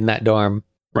happened in that dorm.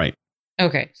 Right.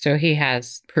 Okay, so he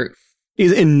has proof.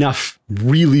 Is enough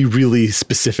really, really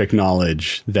specific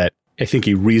knowledge that I think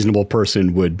a reasonable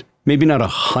person would maybe not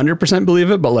 100%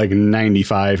 believe it, but like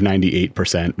 95,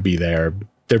 98% be there.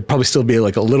 There'd probably still be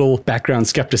like a little background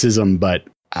skepticism, but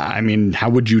I mean, how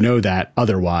would you know that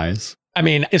otherwise? I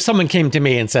mean, if someone came to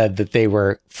me and said that they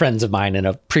were friends of mine in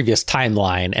a previous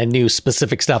timeline and knew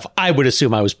specific stuff, I would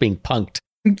assume I was being punked.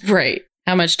 Right.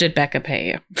 How much did Becca pay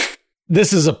you?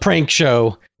 This is a prank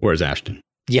show. Where's Ashton?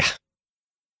 Yeah.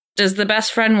 Does the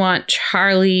best friend want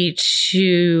Charlie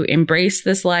to embrace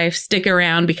this life, stick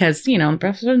around because, you know, the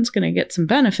best friend's going to get some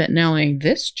benefit knowing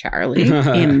this Charlie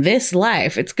in this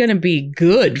life? It's going to be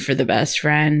good for the best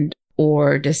friend.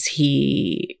 Or does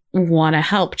he want to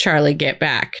help Charlie get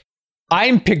back?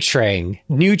 I'm picturing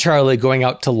new Charlie going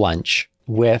out to lunch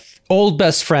with old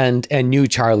best friend and new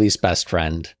Charlie's best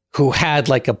friend who had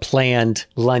like a planned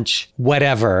lunch,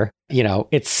 whatever. You know,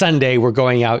 it's Sunday. We're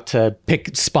going out to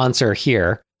pick sponsor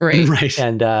here. Right. Right.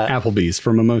 And Applebee's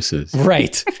for mimosas.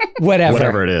 Right. Whatever.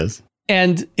 Whatever it is.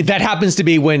 And that happens to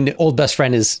be when old best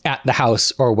friend is at the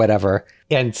house or whatever.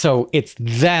 And so it's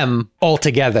them all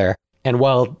together. And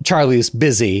while Charlie's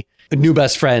busy, the new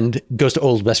best friend goes to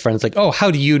old best friend. It's like, oh, how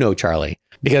do you know Charlie?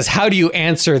 Because how do you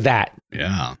answer that?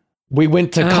 Yeah. We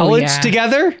went to college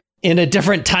together in a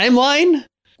different timeline.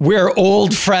 We're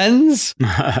old friends.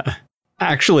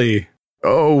 Actually,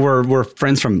 we're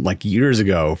friends from like years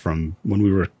ago, from when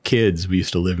we were kids. We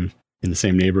used to live in the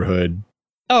same neighborhood.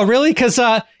 Oh, really? Because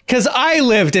I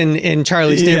lived in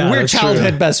Charlie's neighborhood. Yeah, We're that's childhood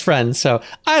true. best friends, so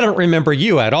I don't remember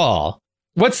you at all.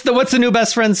 What's the new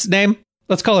best friend's name?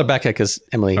 Let's call her Becca because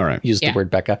Emily used the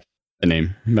word Becca. The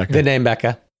name Becca. The name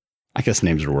Becca. I guess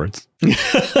names are words.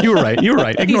 You were right.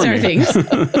 Ignore These are me.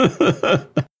 things.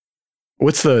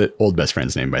 What's the old best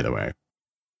friend's name, by the way?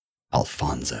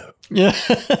 Alfonso. Yeah.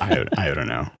 I don't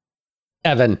know.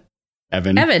 Evan.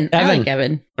 Evan. I like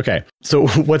Evan. Okay. So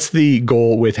what's the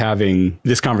goal with having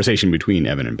this conversation between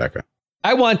Evan and Becca?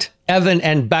 I want Evan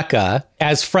and Becca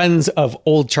as friends of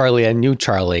old Charlie and new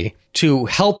Charlie to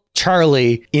help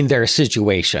Charlie in their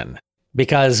situation.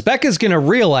 Because Becca's going to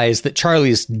realize that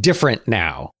Charlie's different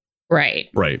now. Right.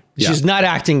 Right. Yeah. She's not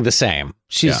acting the same.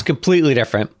 She's completely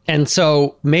different. And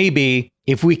so maybe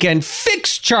if we can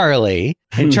fix Charlie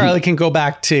and Charlie can go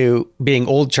back to being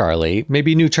old Charlie,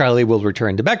 maybe new Charlie will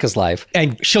return to Becca's life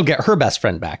and she'll get her best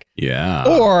friend back. Yeah.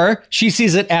 Or she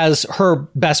sees it as her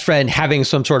best friend having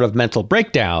some sort of mental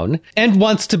breakdown and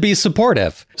wants to be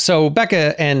supportive. So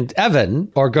Becca and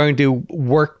Evan are going to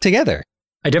work together.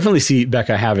 I definitely see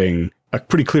Becca having a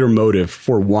pretty clear motive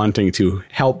for wanting to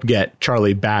help get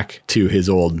Charlie back to his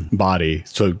old body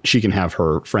so she can have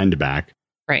her friend back.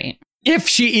 Right. If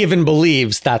she even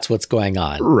believes that's what's going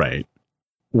on. Right.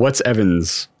 What's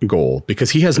Evan's goal?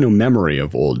 Because he has no memory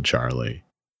of old Charlie.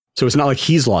 So it's not like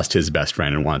he's lost his best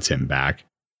friend and wants him back.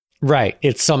 Right.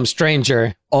 It's some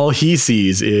stranger. All he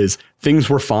sees is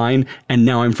things were fine and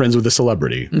now I'm friends with a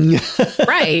celebrity.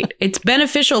 Right. It's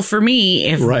beneficial for me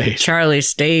if Charlie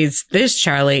stays this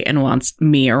Charlie and wants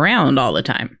me around all the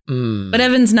time. But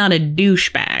Evan's not a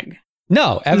douchebag.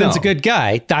 No, Evan's a good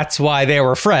guy. That's why they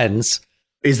were friends.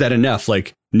 Is that enough?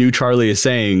 Like, new Charlie is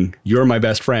saying, you're my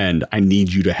best friend. I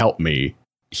need you to help me.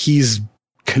 He's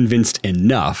convinced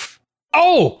enough.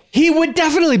 Oh, he would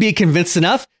definitely be convinced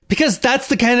enough. Because that's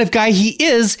the kind of guy he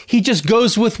is. He just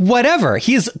goes with whatever.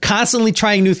 He's constantly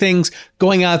trying new things,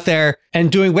 going out there and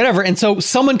doing whatever. And so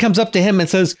someone comes up to him and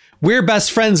says, we're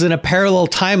best friends in a parallel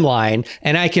timeline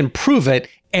and I can prove it.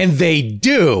 And they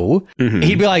do. Mm-hmm.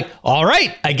 He'd be like, all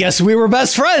right, I guess we were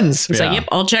best friends. It's like, yep,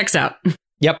 all checks out.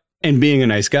 Yep. And being a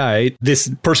nice guy, this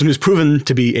person who's proven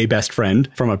to be a best friend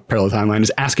from a parallel timeline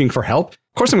is asking for help.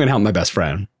 Of course I'm going to help my best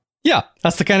friend. Yeah,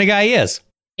 that's the kind of guy he is.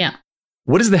 Yeah.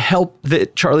 What is the help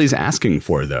that Charlie's asking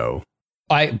for, though?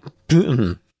 Okay,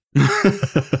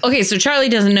 so Charlie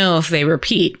doesn't know if they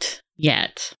repeat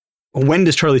yet. When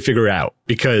does Charlie figure out?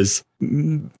 Because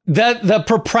The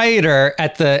proprietor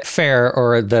at the fair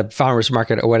or the farmer's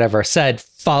market or whatever said,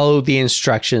 follow the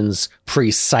instructions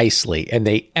precisely. And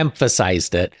they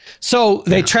emphasized it. So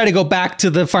they try to go back to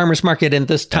the farmer's market in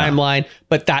this timeline,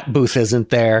 but that booth isn't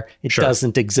there. It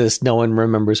doesn't exist. No one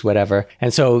remembers whatever.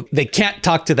 And so they can't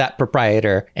talk to that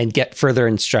proprietor and get further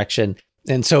instruction.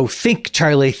 And so think,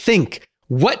 Charlie, think.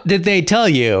 What did they tell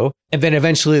you? And then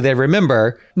eventually they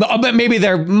remember, but maybe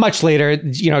they're much later,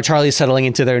 Charlie's settling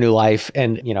into their new life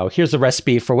and, here's the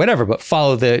recipe for whatever, but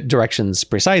follow the directions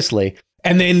precisely.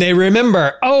 And then they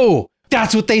remember, oh,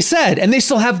 that's what they said. And they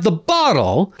still have the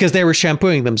bottle because they were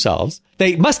shampooing themselves.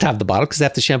 They must have the bottle because they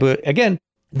have to shampoo it again.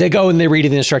 They go and they read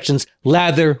the instructions,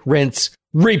 lather, rinse,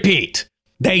 repeat.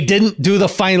 They didn't do the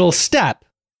final step.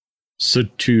 So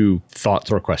 2 thoughts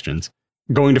or questions.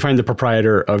 Going to find the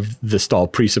proprietor of the stall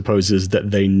presupposes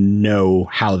that they know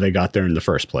how they got there in the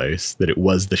first place, that it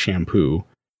was the shampoo.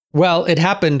 Well, it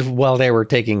happened while they were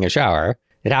taking a shower.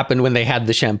 It happened when they had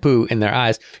the shampoo in their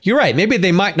eyes. You're right. Maybe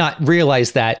they might not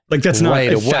realize that that's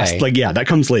right not away. Fast. That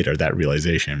comes later, that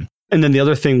realization. And then the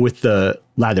other thing with the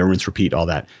lather, rinse, repeat, all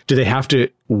that. Do they have to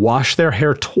wash their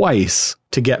hair twice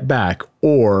to get back?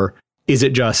 Or is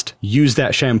it just use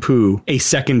that shampoo a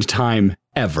second time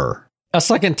ever? A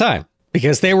second time.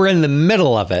 Because they were in the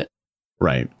middle of it.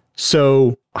 Right.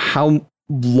 So how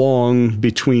long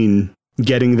between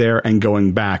getting there and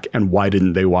going back, and why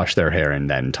didn't they wash their hair in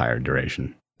that entire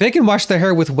duration? They can wash their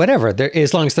hair with whatever,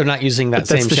 as long as they're not using that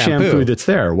same shampoo. That's the shampoo that's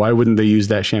there. Why wouldn't they use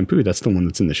that shampoo? That's the one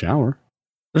that's in the shower.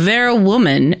 They're a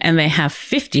woman and they have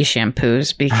 50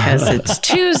 shampoos because it's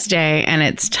Tuesday and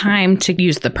it's time to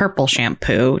use the purple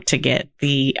shampoo to get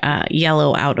the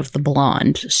yellow out of the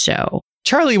blonde. So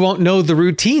Charlie won't know the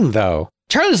routine, though.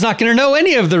 Charlie's not going to know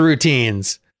any of the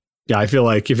routines. Yeah, I feel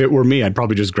like if it were me, I'd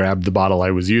probably just grab the bottle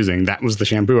I was using. That was the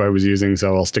shampoo I was using,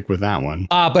 so I'll stick with that one.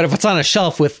 But if it's on a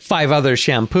shelf with 5 other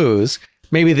shampoos,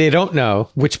 maybe they don't know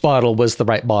which bottle was the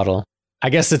right bottle. I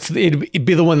guess it'd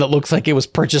be the one that looks like it was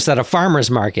purchased at a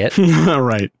farmer's market.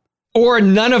 Right. Or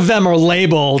none of them are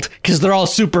labeled because they're all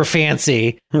super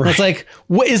fancy. Right. It's like,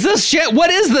 what is this shit? What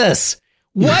is this?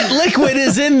 What liquid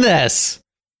is in this?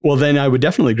 Well, then I would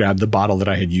definitely grab the bottle that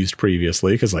I had used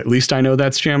previously because at least I know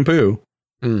that's shampoo.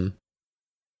 Mm.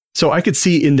 So I could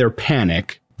see in their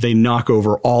panic, they knock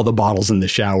over all the bottles in the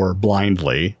shower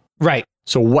blindly. Right.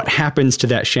 So what happens to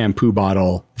that shampoo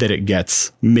bottle that it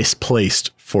gets misplaced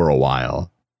for a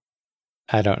while?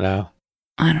 I don't know.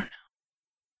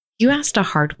 You asked a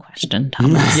hard question,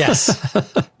 Thomas. Yes.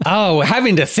 Oh,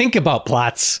 having to think about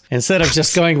plots instead of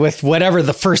just going with whatever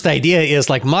the first idea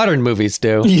is like modern movies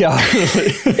do. Yeah.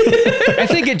 I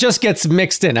think it just gets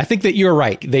mixed in. I think that you're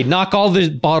right. They knock all the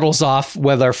bottles off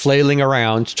while they're flailing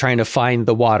around trying to find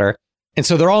the water. And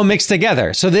so they're all mixed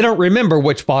together. So they don't remember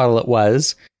which bottle it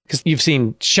was. Because you've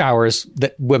seen showers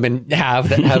that women have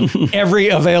that have every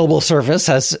available surface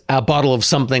has a bottle of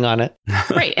something on it.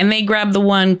 Right. And they grab the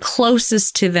one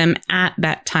closest to them at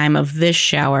that time of this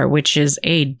shower, which is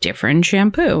a different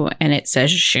shampoo. And it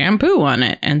says shampoo on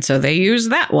it. And so they use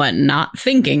that one, not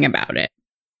thinking about it.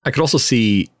 I could also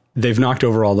see they've knocked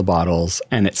over all the bottles.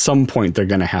 And at some point, they're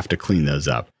going to have to clean those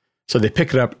up. So they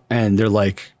pick it up and they're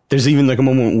like, there's even like a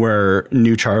moment where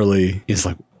new Charlie is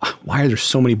like, why are there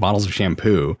so many bottles of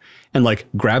shampoo? And like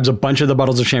grabs a bunch of the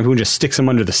bottles of shampoo and just sticks them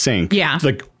under the sink. Yeah. It's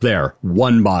like, there,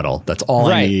 one bottle. That's all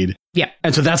I need. Yeah.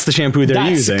 And so that's the shampoo they're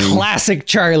using. Classic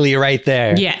Charlie right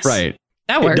there. Yes. Right.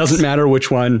 That works. It doesn't matter which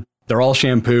one. They're all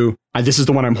shampoo. This is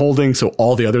the one I'm holding. So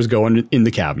all the others go in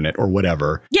the cabinet or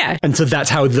whatever. Yeah. And so that's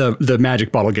how the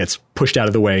magic bottle gets pushed out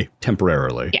of the way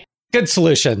temporarily. Yeah. Good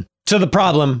solution to the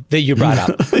problem that you brought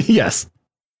up. Yes.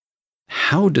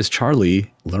 How does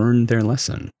Charlie learn their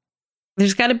lesson?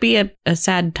 There's got to be a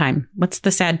sad time. What's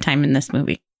the sad time in this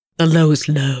movie? The lowest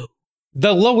low.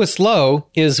 The lowest low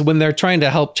is when they're trying to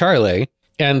help Charlie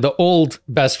and the old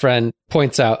best friend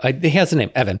points out, he has a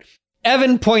name, Evan.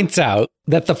 Evan points out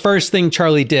that the first thing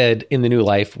Charlie did in the new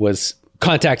life was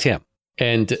contact him.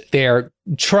 And they're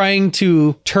trying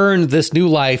to turn this new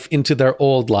life into their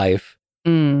old life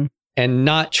and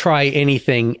not try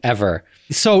anything ever.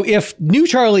 So if new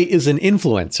Charlie is an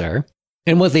influencer,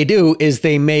 and what they do is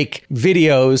they make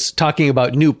videos talking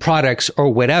about new products or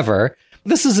whatever,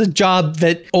 this is a job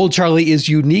that old Charlie is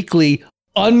uniquely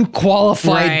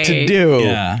unqualified to do.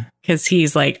 Yeah. Because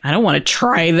he's like, I don't want to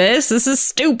try this. This is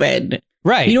stupid.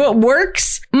 Right. You know what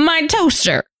works? My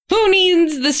toaster. Who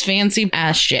needs this fancy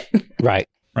ass shit? Right.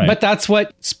 But that's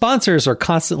what sponsors are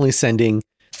constantly sending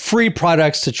free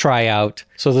products to try out.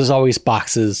 So there's always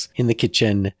boxes in the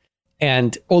kitchen.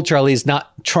 And old Charlie's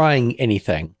not trying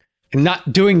anything and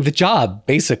not doing the job,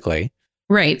 basically.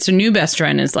 Right. So new best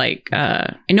friend is like,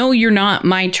 I know you're not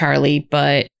my Charlie,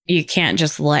 but you can't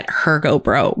just let her go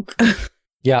broke.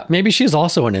 Yeah, maybe she's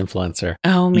also an influencer.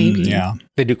 Oh, maybe. Yeah.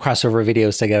 They do crossover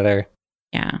videos together.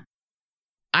 Yeah.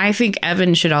 I think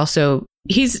Evan should also,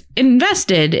 he's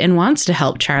invested and wants to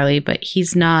help Charlie, but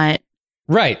he's not.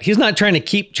 Right. He's not trying to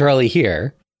keep Charlie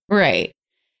here. Right.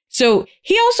 So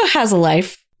he also has a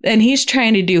life and he's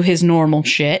trying to do his normal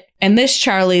shit. And this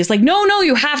Charlie is like, no,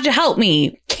 you have to help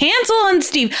me. Cancel on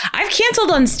Steve. I've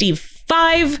canceled on Steve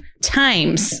 5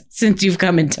 times since you've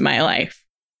come into my life.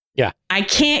 Yeah. I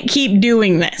can't keep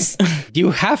doing this.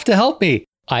 You have to help me.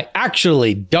 I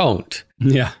actually don't.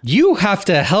 Yeah. You have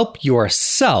to help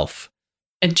yourself.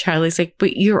 And Charlie's like,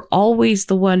 but you're always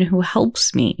the one who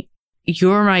helps me.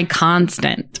 You're my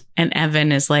constant. And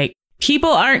Evan is like, people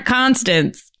aren't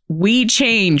constants. We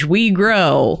change. We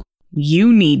grow.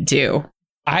 You need to.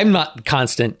 I'm not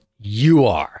constant. You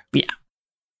are. Yeah.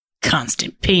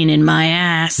 Constant pain in my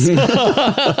ass.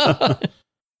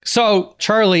 So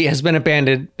Charlie has been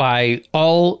abandoned by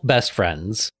all best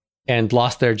friends and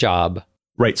lost their job.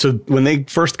 Right. So when they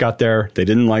first got there, they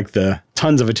didn't like the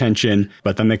tons of attention,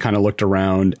 but then they kind of looked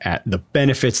around at the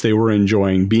benefits they were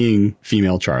enjoying being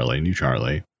female Charlie, new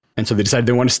Charlie. And so they decided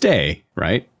they want to stay,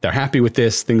 right? They're happy with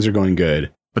this. Things are going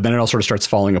good. But then it all sort of starts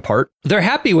falling apart. They're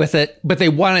happy with it, but they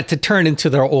want it to turn into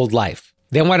their old life.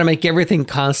 They want to make everything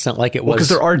constant like it was. Because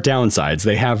there are downsides.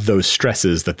 They have those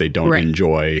stresses that they don't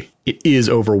enjoy. It is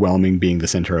overwhelming being the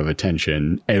center of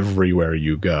attention everywhere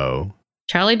you go.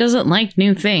 Charlie doesn't like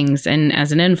new things. And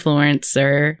as an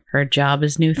influencer, her job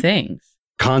is new things.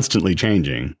 Constantly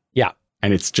changing. Yeah.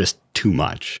 And it's just too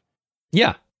much.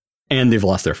 Yeah. And they've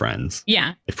lost their friends.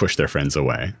 Yeah. They've pushed their friends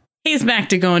away. He's back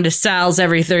to going to Sal's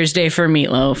every Thursday for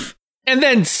meatloaf. And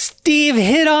then Steve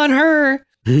hit on her.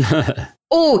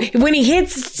 Oh, when he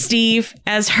hits Steve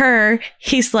as her,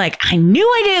 he's like, I knew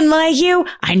I didn't like you.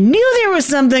 I knew there was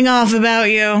something off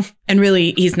about you. And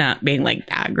really, he's not being like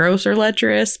that gross or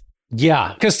lecherous.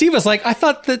 Yeah, because Steve was like, I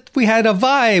thought that we had a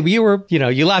vibe. You were,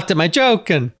 you laughed at my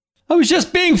joke and I was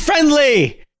just being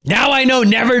friendly. Now I know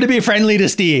never to be friendly to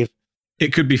Steve.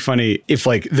 It could be funny if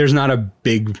like there's not a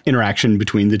big interaction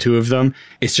between the two of them.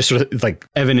 It's just sort of like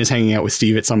Evan is hanging out with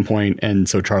Steve at some point, and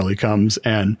so Charlie comes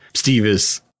and Steve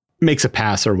makes a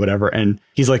pass or whatever, and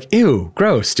he's like, ew,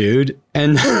 gross, dude.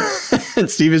 And, and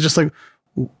Steve is just like,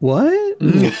 what?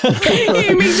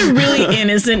 He makes a really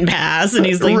innocent pass, and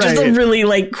he's like just a really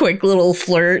like quick little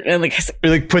flirt, and like he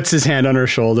like puts his hand on her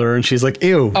shoulder, and she's like,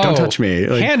 ew, don't touch me.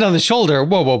 Like, hand on the shoulder.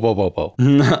 Whoa.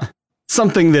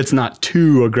 Something that's not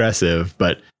too aggressive,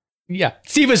 but yeah.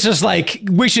 Steve is just like,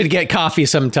 we should get coffee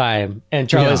sometime. And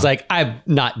Charlie's like, I'm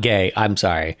not gay. I'm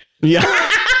sorry. Yeah.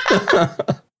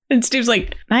 And Steve's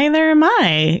like, neither am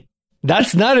I.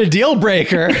 That's not a deal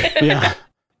breaker. Yeah.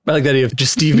 I like that idea of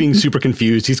just Steve being super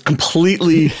confused. He's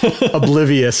completely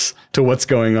oblivious to what's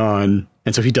going on.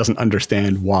 And so he doesn't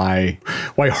understand why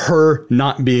her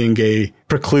not being gay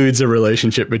precludes a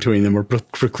relationship between them or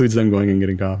precludes them going and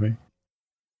getting coffee.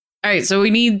 All right, so we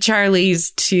need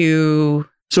Charlie's to...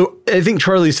 So I think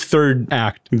Charlie's third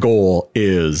act goal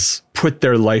is put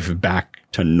their life back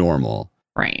to normal.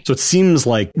 Right. So it seems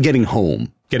like getting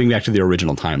home, getting back to the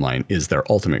original timeline is their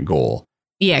ultimate goal.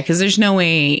 Yeah, because there's no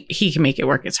way he can make it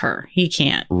work as her. He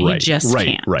can't. Right, he just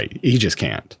can't. Right. He just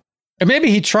can't. Or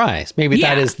maybe he tries. Maybe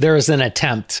there is an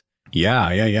attempt.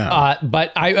 Yeah.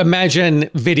 But I imagine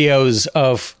videos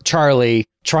of Charlie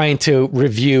trying to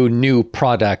review new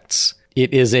products.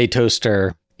 It is a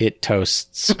toaster. It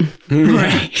toasts.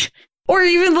 Right. Or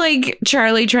even like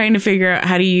Charlie trying to figure out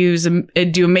how to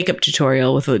do a makeup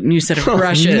tutorial with a new set of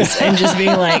brushes and just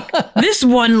being like, this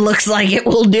one looks like it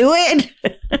will do it.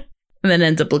 And then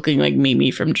ends up looking like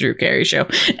Mimi from Drew Carey Show.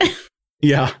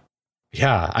 Yeah.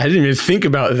 I didn't even think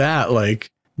about that. Like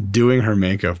doing her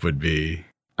makeup would be,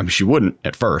 I mean, she wouldn't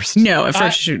at first. No, at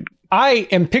first she I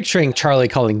am picturing Charlie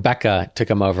calling Becca to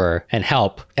come over and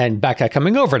help, and Becca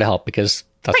coming over to help because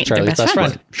that's Charlie's best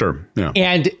friend. Right. Sure. Yeah.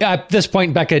 And at this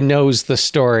point, Becca knows the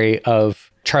story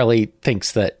of Charlie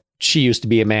thinks that she used to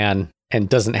be a man and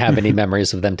doesn't have any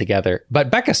memories of them together. But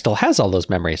Becca still has all those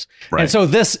memories. Right. And so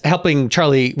this helping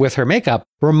Charlie with her makeup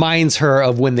reminds her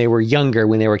of when they were younger,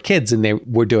 when they were kids and they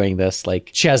were doing this. Like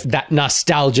she has that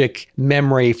nostalgic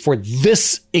memory for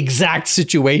this exact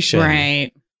situation.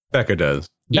 Right. Becca does.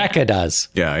 Becca does.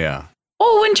 Yeah.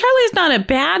 Oh, and Charlie's not a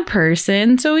bad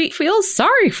person, so he feels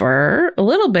sorry for her a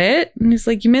little bit. And he's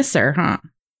like, you miss her, huh?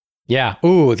 Yeah.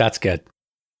 Ooh, that's good.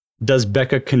 Does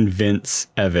Becca convince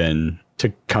Evan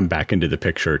to come back into the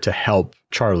picture to help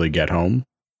Charlie get home?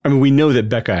 I mean, we know that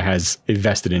Becca has a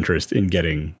vested interest in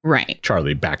getting right.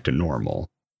 Charlie back to normal.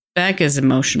 Becca's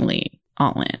emotionally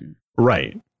all in.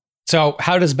 Right. So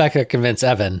how does Becca convince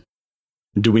Evan?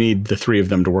 Do we need the three of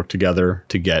them to work together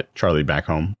to get Charlie back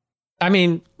home? I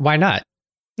mean, why not?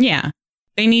 Yeah.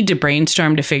 They need to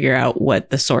brainstorm to figure out what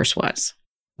the source was.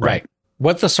 Right.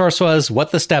 What the source was,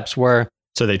 what the steps were.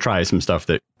 So they try some stuff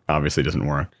that obviously doesn't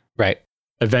work. Right.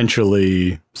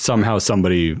 Eventually, somehow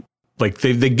somebody, like,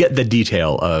 they get the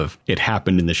detail of it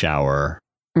happened in the shower.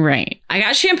 Right. I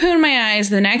got shampoo in my eyes.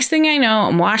 The next thing I know,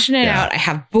 I'm washing it out. I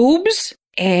have boobs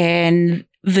and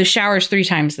the shower's 3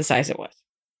 times the size it was.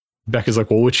 Becca's like,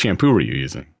 well, which shampoo were you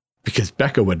using? Because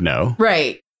Becca would know.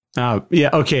 Right. Yeah,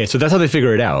 okay. So that's how they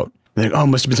figure it out. They're like, oh,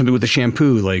 must have been something with the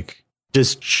shampoo. Like,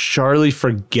 does Charlie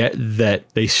forget that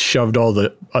they shoved all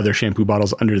the other shampoo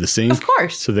bottles under the sink? Of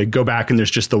course. So they go back and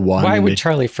there's just the one. Why would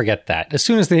Charlie forget that? As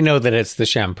soon as they know that it's the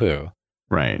shampoo.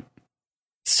 Right.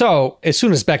 So as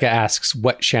soon as Becca asks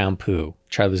what shampoo,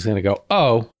 Charlie's going to go,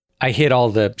 oh, I hid all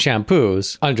the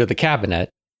shampoos under the cabinet.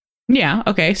 Yeah.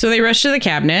 Okay. So they rush to the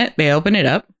cabinet. They open it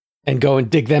up. And go and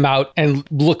dig them out and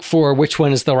look for which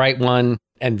one is the right one.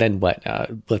 And then what?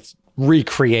 Let's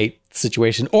recreate the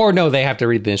situation. Or no, they have to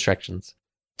read the instructions.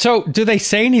 So do they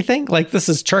say anything? Like, this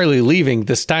is Charlie leaving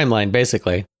this timeline,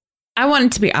 basically. I want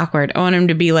it to be awkward. I want him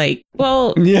to be like,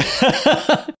 well, yeah.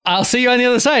 I'll see you on the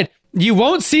other side. You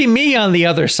won't see me on the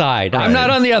other side. Right. I'm not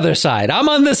on the other side. I'm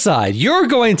on this side. You're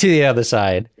going to the other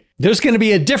side. There's going to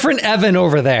be a different Evan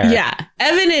over there. Yeah.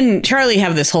 Evan and Charlie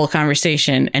have this whole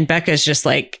conversation, and Becca's just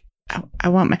like, I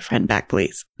want my friend back,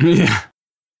 please. Yeah. I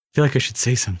feel like I should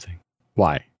say something.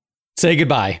 Why? Say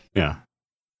goodbye. Yeah.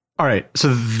 All right.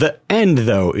 So the end,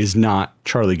 though, is not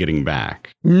Charlie getting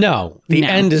back. No. The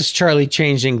end is Charlie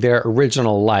changing their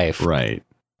original life. Right.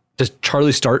 Does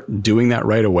Charlie start doing that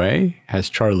right away? Has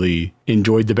Charlie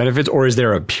enjoyed the benefits? Or is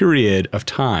there a period of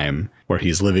time where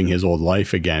he's living his old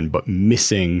life again, but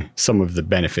missing some of the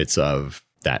benefits of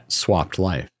that swapped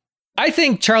life? I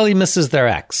think Charlie misses their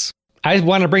ex. I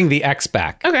want to bring the ex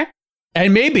back. Okay.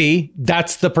 And maybe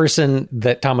that's the person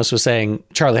that Thomas was saying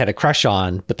Charlie had a crush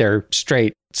on, but they're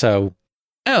straight. So.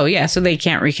 Oh, yeah. So they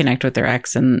can't reconnect with their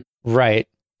ex. And right.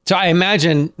 So I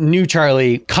imagine new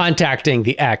Charlie contacting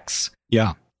the ex.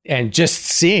 Yeah. And just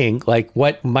seeing like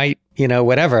what might,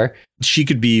 whatever. She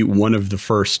could be one of the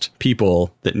first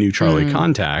people that new Charlie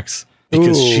contacts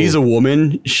because she's a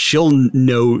woman. She'll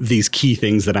know these key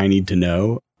things that I need to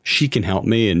know. She can help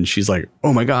me. And she's like,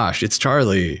 oh my gosh, it's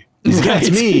Charlie. That's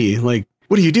me. Like,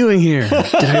 what are you doing here?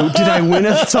 Did I win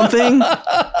something?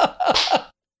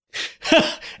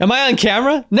 Am I on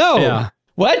camera? No. Yeah.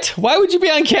 What? Why would you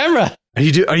be on camera? Are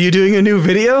you doing a new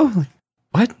video?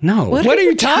 What? No. What are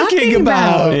you talking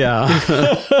about? Yeah.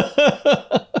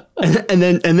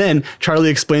 and then Charlie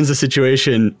explains the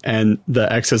situation and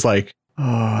the ex is like,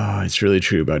 oh, it's really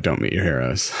true about Don't Meet Your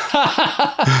Heroes.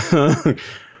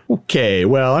 Okay,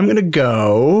 well, I'm going to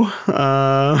go.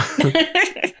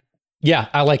 Yeah,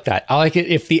 I like that. I like it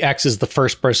if the ex is the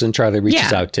first person Charlie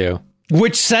reaches out to,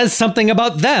 which says something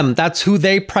about them. That's who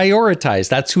they prioritize.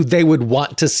 That's who they would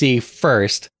want to see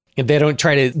first. And they don't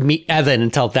try to meet Evan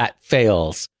until that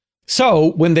fails.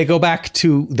 So when they go back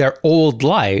to their old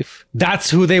life, that's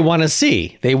who they want to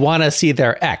see. They want to see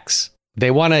their ex.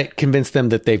 They want to convince them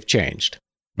that they've changed.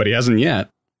 But he hasn't yet.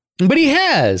 But he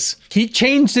has. He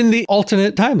changed in the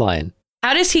alternate timeline.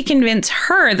 How does he convince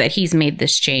her that he's made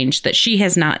this change that she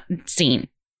has not seen?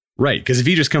 Right. Because if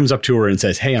he just comes up to her and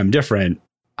says, hey, I'm different,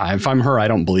 if I'm her, I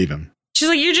don't believe him. She's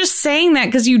like, you're just saying that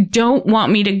because you don't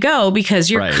want me to go because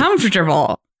you're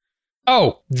comfortable.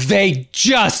 Oh, they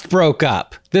just broke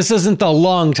up. This isn't the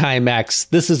long time ex.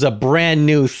 This is a brand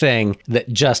new thing that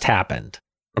just happened.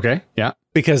 Okay. Yeah.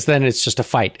 Because then it's just a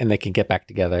fight and they can get back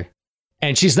together.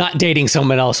 And she's not dating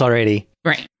someone else already.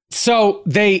 Right. So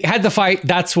they had the fight.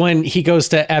 That's when he goes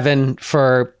to Evan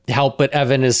for help, but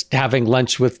Evan is having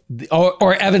lunch with,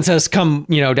 or Evan says, come,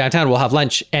 downtown, we'll have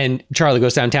lunch. And Charlie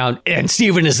goes downtown and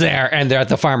Steven is there and they're at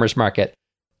the farmer's market.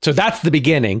 So that's the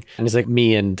beginning. And he's like,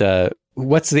 me and,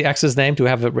 what's the ex's name? Do we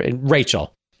have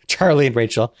Rachel? Charlie and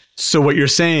Rachel. So what you're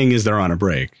saying is they're on a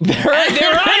break. They're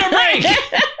on a break.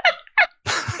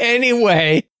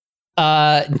 Anyway,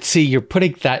 see, you're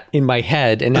putting that in my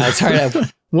head, and now it's hard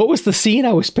to. What was the scene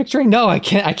I was picturing? No, I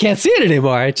can't see it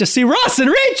anymore. I just see Ross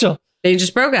and Rachel. They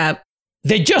just broke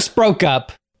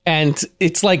up. And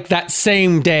it's like that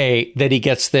same day that he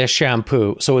gets their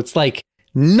shampoo. So it's like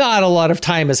not a lot of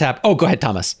time has happened. Oh, go ahead,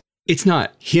 Thomas. It's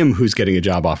not him who's getting a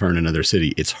job offer in another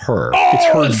city. It's her. Oh, it's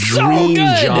her so dream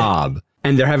good. job.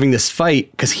 And they're having this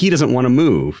fight because he doesn't want to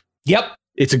move. Yep.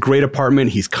 It's a great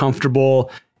apartment. He's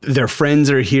comfortable. Their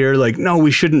friends are here like, no, we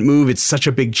shouldn't move. It's such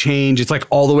a big change. It's like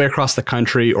all the way across the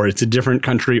country, or it's a different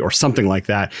country or something like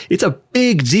that. It's a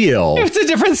big deal. It's a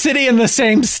different city in the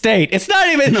same state. It's not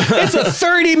even, it's a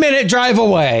 30-minute drive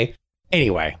away.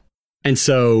 Anyway. And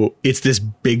so it's this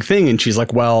big thing. And she's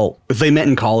like, well, if they met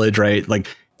in college, right? Like,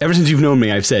 ever since you've known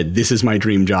me, I've said, this is my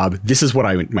dream job. This is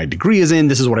what my degree is in.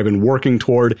 This is what I've been working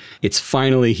toward. It's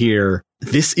finally here.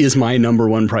 This is my number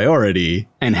one priority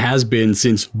and has been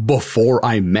since before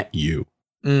I met you.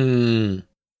 I'm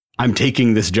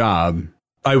taking this job.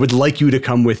 I would like you to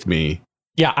come with me.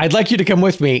 Yeah, I'd like you to come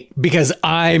with me because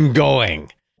I'm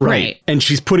going. Right. And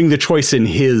she's putting the choice in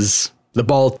the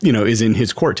ball, is in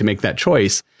his court to make that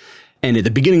choice. And at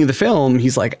the beginning of the film,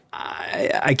 he's like,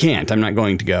 I can't. I'm not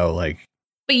going to go. Like,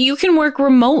 but you can work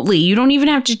remotely. You don't even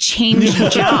have to change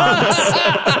jobs.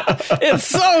 It's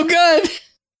so good.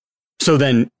 So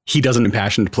then he does an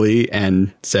impassioned plea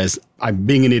and says, I'm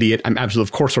being an idiot.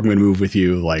 Of course I'm going to move with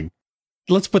you. Like,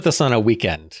 let's put this on a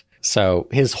weekend. So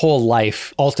his whole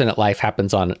life, alternate life,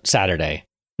 happens on Saturday.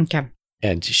 Okay.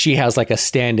 And she has like a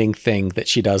standing thing that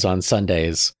she does on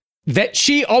Sundays that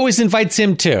she always invites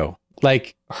him to.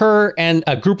 Like her and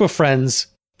a group of friends.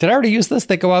 Did I already use this?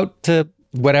 They go out to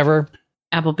whatever.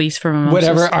 Applebee's for mimosas.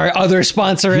 Whatever our other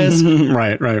sponsor is.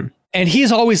 Right. And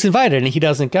he's always invited and he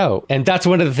doesn't go. And that's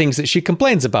one of the things that she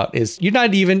complains about is you're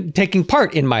not even taking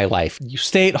part in my life. You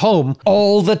stay at home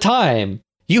all the time.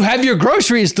 You have your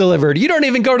groceries delivered. You don't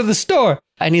even go to the store.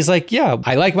 And he's like, yeah,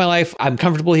 I like my life. I'm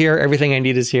comfortable here. Everything I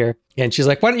need is here. And she's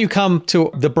like, why don't you come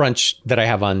to the brunch that I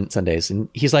have on Sundays? And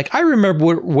he's like, I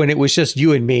remember when it was just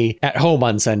you and me at home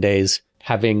on Sundays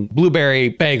having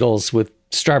blueberry bagels with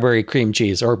strawberry cream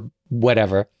cheese or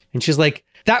whatever. And she's like,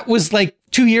 that was like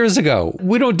 2 years ago.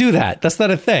 We don't do that. That's not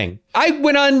a thing. I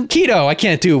went on keto. I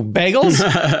can't do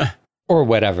bagels or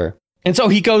whatever. And so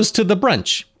he goes to the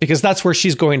brunch because that's where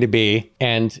she's going to be.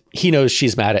 And he knows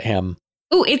she's mad at him.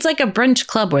 Oh, it's like a brunch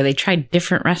club where they try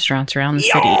different restaurants around the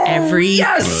city every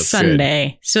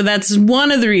Sunday. So that's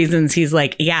one of the reasons he's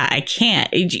like, yeah, I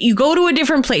can't. You go to a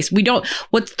different place.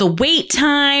 What's the wait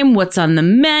time? What's on the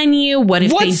menu? What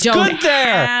if they don't good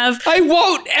there? have? I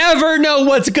won't ever know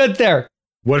what's good there.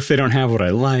 What if they don't have what I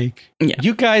like? Yeah.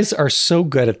 You guys are so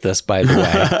good at this, by the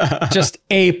way. Just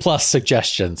A+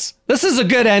 suggestions. This is a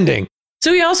good ending.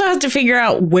 So he also has to figure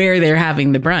out where they're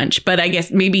having the brunch. But I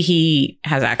guess maybe he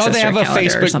has access to they have a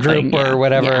Facebook group or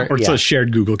whatever. Yeah. Or it's a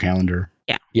shared Google Calendar.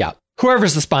 Yeah.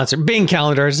 Whoever's the sponsor. Bing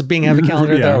calendars. Bing have a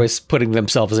calendar. They're always putting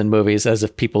themselves in movies as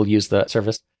if people use the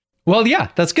service. Well, yeah,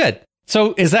 that's good.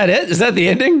 So is that it? Is that the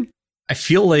ending? I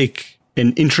feel like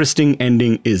an interesting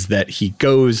ending is that he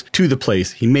goes to the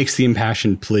place. He makes the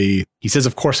impassioned plea. He says,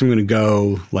 of course I'm going to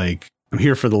go. Like, I'm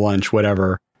here for the lunch,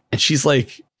 whatever. And she's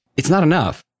like, it's not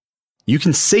enough. You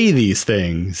can say these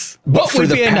things, but for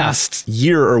the past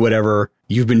year or whatever,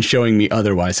 you've been showing me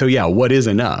otherwise. So yeah, what is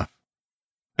enough?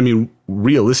 I mean,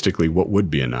 realistically, what would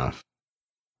be enough?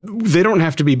 They don't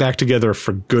have to be back together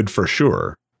for good, for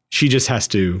sure. She just has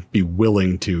to be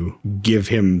willing to give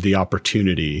him the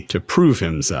opportunity to prove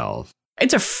himself.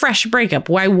 It's a fresh breakup.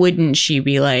 Why wouldn't she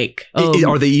be like, oh,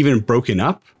 are they even broken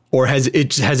up? Or has it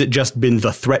just been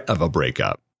the threat of a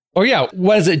breakup? Or yeah,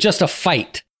 was it just a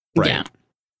fight? Right. Yeah.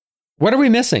 What are we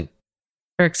missing?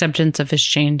 Her acceptance of his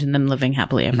change and them living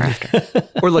happily ever after.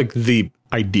 Or like the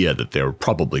idea that they're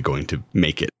probably going to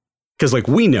make it. Because like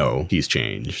we know he's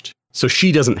changed. So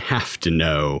she doesn't have to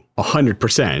know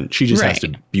 100%. She just has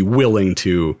to be willing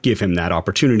to give him that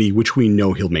opportunity, which we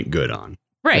know he'll make good on.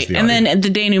 Right. And then the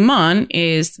denouement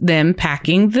is them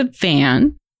packing the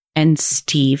van and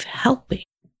Steve helping.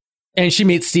 And she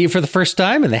meets Steve for the first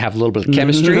time and they have a little bit of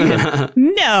chemistry.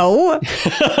 No.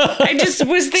 I just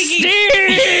was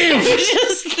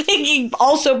thinking,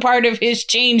 also part of his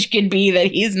change could be that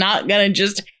he's not going to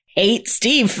just hate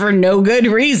Steve for no good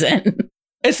reason.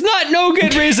 It's not no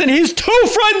good reason. He's too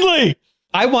friendly.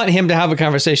 I want him to have a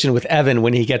conversation with Evan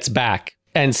when he gets back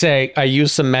and say, I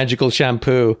used some magical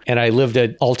shampoo and I lived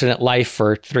an alternate life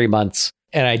for 3 months.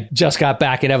 And I just got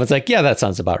back and Evan's like, yeah, that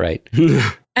sounds about right.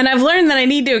 And I've learned that I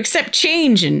need to accept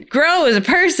change and grow as a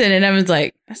person. And Evan's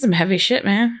like, that's some heavy shit,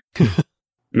 man.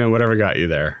 Man, whatever got you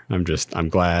there. I'm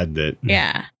glad that.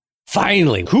 Yeah.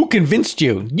 Finally, who convinced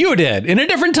you? You did in a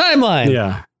different timeline.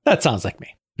 Yeah. That sounds like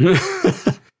me.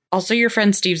 Also, your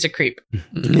friend Steve's a creep.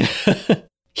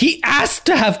 He asked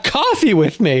to have coffee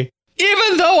with me,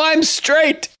 even though I'm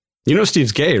straight. You know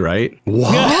Steve's gay, right?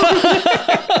 What?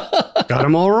 Got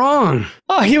him all wrong.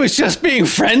 Oh, he was just being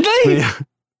friendly? Yeah.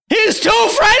 He's too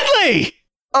friendly!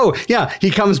 Oh, yeah. He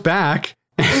comes back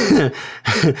and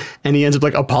he ends up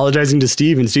like apologizing to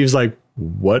Steve. And Steve's like,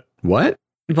 what?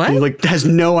 What? He like has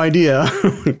no idea.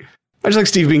 I just like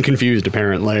Steve being confused,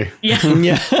 apparently. Yeah.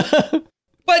 Yeah.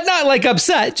 But not like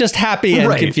upset, just happy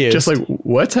and confused. Just like,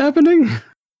 what's happening? I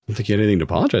don't think you had anything to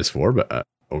apologize for, but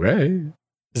okay.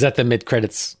 Is that the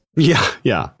mid-credits?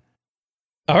 Yeah.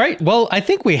 All right. Well, I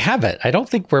think we have it. I don't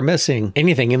think we're missing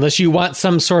anything unless you want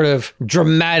some sort of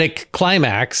dramatic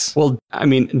climax. Well, I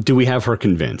mean, do we have her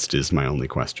convinced is my only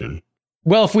question.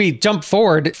 Well, if we jump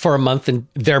forward for a month and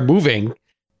they're moving,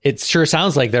 it sure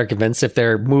sounds like they're convinced if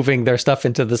they're moving their stuff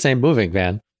into the same moving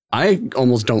van. I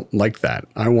almost don't like that.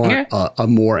 I want a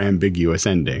more ambiguous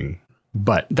ending,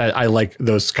 but that I like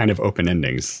those kind of open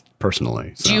endings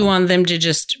personally. So. Do you want them to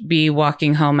just be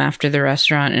walking home after the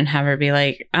restaurant and have her be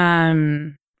like,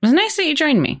 it was nice that you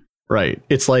joined me. Right.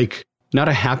 It's like not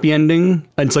a happy ending.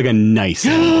 It's like a nice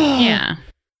ending. Yeah.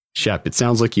 Shep, it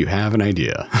sounds like you have an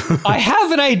idea. I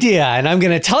have an idea and I'm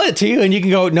going to tell it to you and you can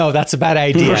go, no, that's a bad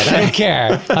idea. Right. I don't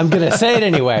care. I'm going to say it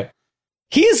anyway.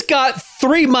 He's got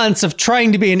 3 months of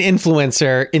trying to be an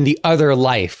influencer in the other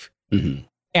life. Mm-hmm.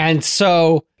 And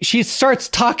so she starts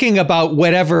talking about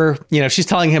whatever, she's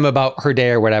telling him about her day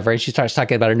or whatever. And she starts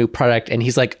talking about a new product. And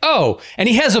he's like, oh, and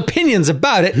he has opinions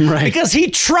about it because he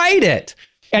tried it.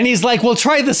 And he's like, well,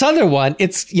 try this other one.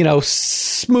 It's,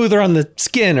 smoother on the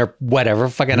skin or whatever.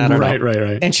 Fucking, I don't know.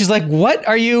 Right. And she's like, what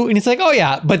are you? And he's like, oh,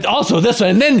 yeah, but also this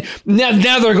one. And then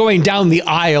now they're going down the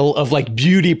aisle of like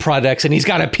beauty products. And he's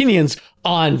got opinions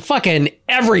on fucking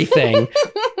everything.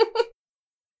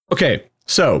 Okay,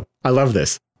 so I love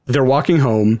this. They're walking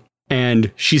home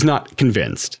and she's not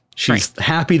convinced. She's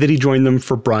happy that he joined them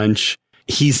for brunch.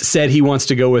 He's said he wants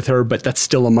to go with her, but that's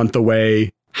still a month away.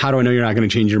 How do I know you're not going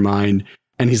to change your mind?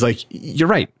 And he's like, you're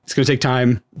right. It's going to take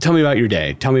time. Tell me about your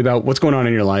day. Tell me about what's going on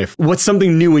in your life. What's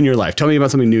something new in your life? Tell me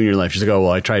about something new in your life. She's like, oh,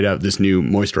 well, I tried out this new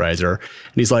moisturizer.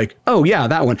 And he's like, oh, yeah,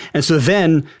 that one. And so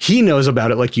then he knows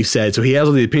about it, like you said. So he has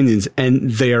all the opinions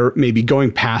and they're maybe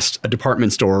going past a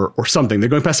department store or something. They're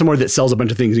going past somewhere that sells a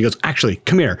bunch of things. And he goes, actually,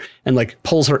 come here. And like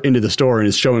pulls her into the store and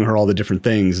is showing her all the different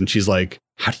things. And she's like,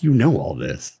 how do you know all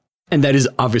this? And that is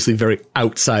obviously very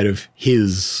outside of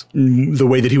the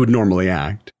way that he would normally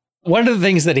act. One of the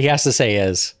things that he has to say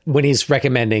is when he's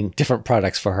recommending different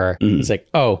products for her, he's like,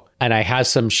 oh, and I have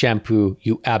some shampoo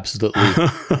you absolutely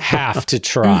have to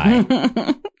try.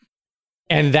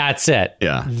 And that's it.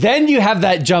 Yeah. Then you have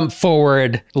that jump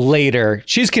forward later.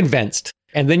 She's convinced.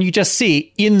 And then you just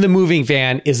see in the moving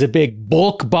van is a big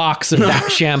bulk box of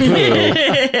that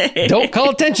shampoo. Don't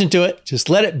call attention to it. Just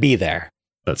let it be there.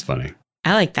 That's funny.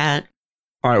 I like that.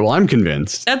 All right. Well, I'm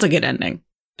convinced. That's a good ending.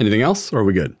 Anything else or are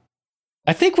we good?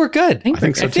 I think we're good. I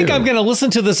think so, too. I'm going to listen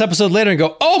to this episode later and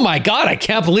go, oh my God, I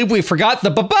can't believe we forgot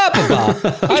the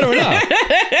ba-ba-ba-ba. I don't know.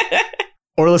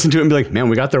 Or listen to it and be like, man,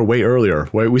 we got there way earlier.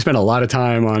 We spent a lot of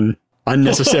time on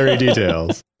unnecessary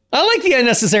details. I like the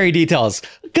unnecessary details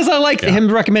because I like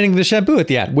him recommending the shampoo at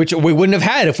the end, which we wouldn't have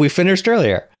had if we finished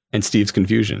earlier. And Steve's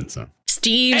confusion.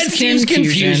 Steve's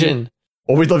confusion.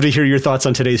 Well, we'd love to hear your thoughts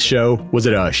on today's show. Was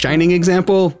it a shining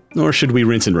example or should we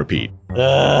rinse and repeat?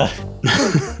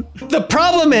 The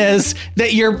problem is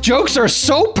that your jokes are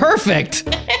so perfect.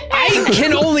 I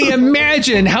can only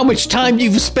imagine how much time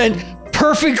you've spent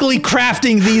perfectly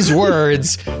crafting these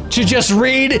words to just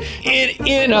read it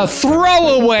in a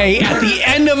throwaway at the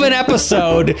end of an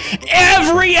episode.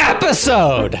 Every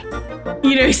episode.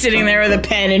 He's sitting there with a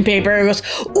pen and paper and goes,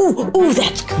 ooh,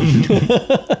 that's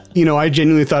good. I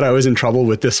genuinely thought I was in trouble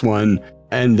with this one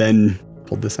and then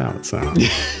pulled this out. So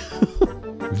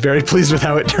very pleased with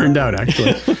how it turned out,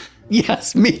 actually.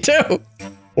 Yes, me too.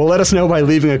 Well, let us know by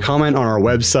leaving a comment on our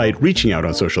website, reaching out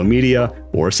on social media,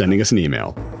 or sending us an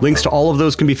email. Links to all of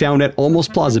those can be found at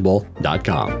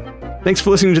almostplausible.com. Thanks for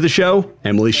listening to the show.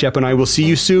 Emily, Shep, and I will see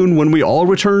you soon when we all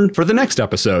return for the next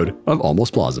episode of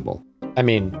Almost Plausible. I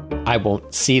mean, I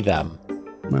won't see them.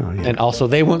 Well, yeah. And also,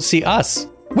 they won't see us.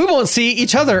 We won't see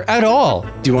each other at all.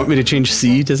 Do you want me to change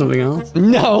C to something else?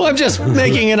 No, I'm just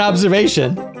making an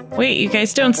observation. Wait, you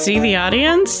guys don't see the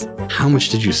audience? How much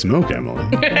did you smoke, Emily?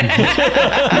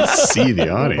 See the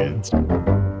audience.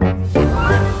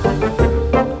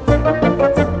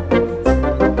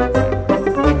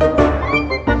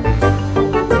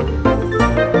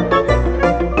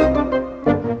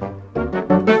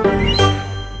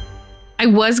 I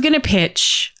was going to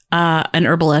pitch an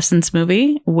Herbal Essence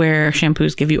movie where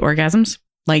shampoos give you orgasms.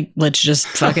 Like, let's just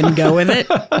fucking go with it.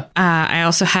 I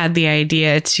also had the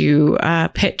idea to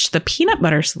pitch the peanut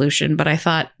butter solution, but I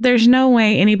thought there's no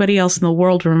way anybody else in the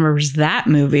world remembers that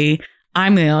movie.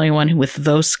 I'm the only one with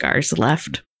those scars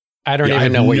left. I don't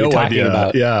even know what you're talking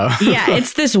about. Yeah. Yeah,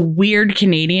 it's this weird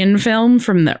Canadian film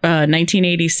from the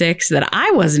 1986 that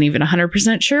I wasn't even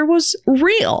 100% sure was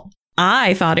real.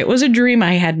 I thought it was a dream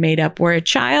I had made up where a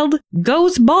child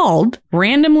goes bald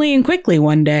randomly and quickly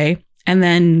one day and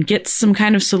then gets some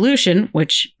kind of solution,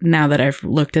 which now that I've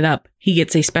looked it up, he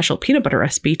gets a special peanut butter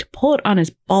recipe to pull it on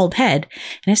his bald head,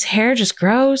 and his hair just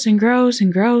grows and grows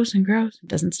and grows and grows and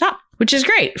doesn't stop, which is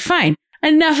great. Fine.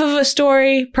 Enough of a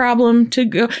story problem to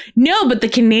go. No, but the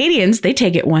Canadians, they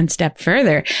take it one step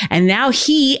further. And now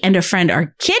he and a friend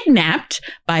are kidnapped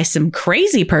by some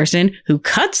crazy person who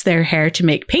cuts their hair to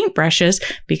make paintbrushes,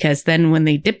 because then when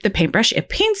they dip the paintbrush, it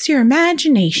paints your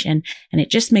imagination and it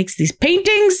just makes these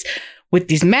paintings with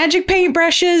these magic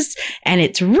paintbrushes, and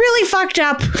it's really fucked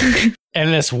up.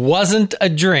 And this wasn't a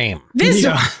dream. This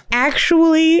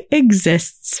actually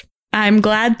exists. I'm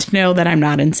glad to know that I'm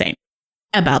not insane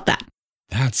about that.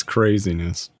 That's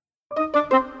craziness.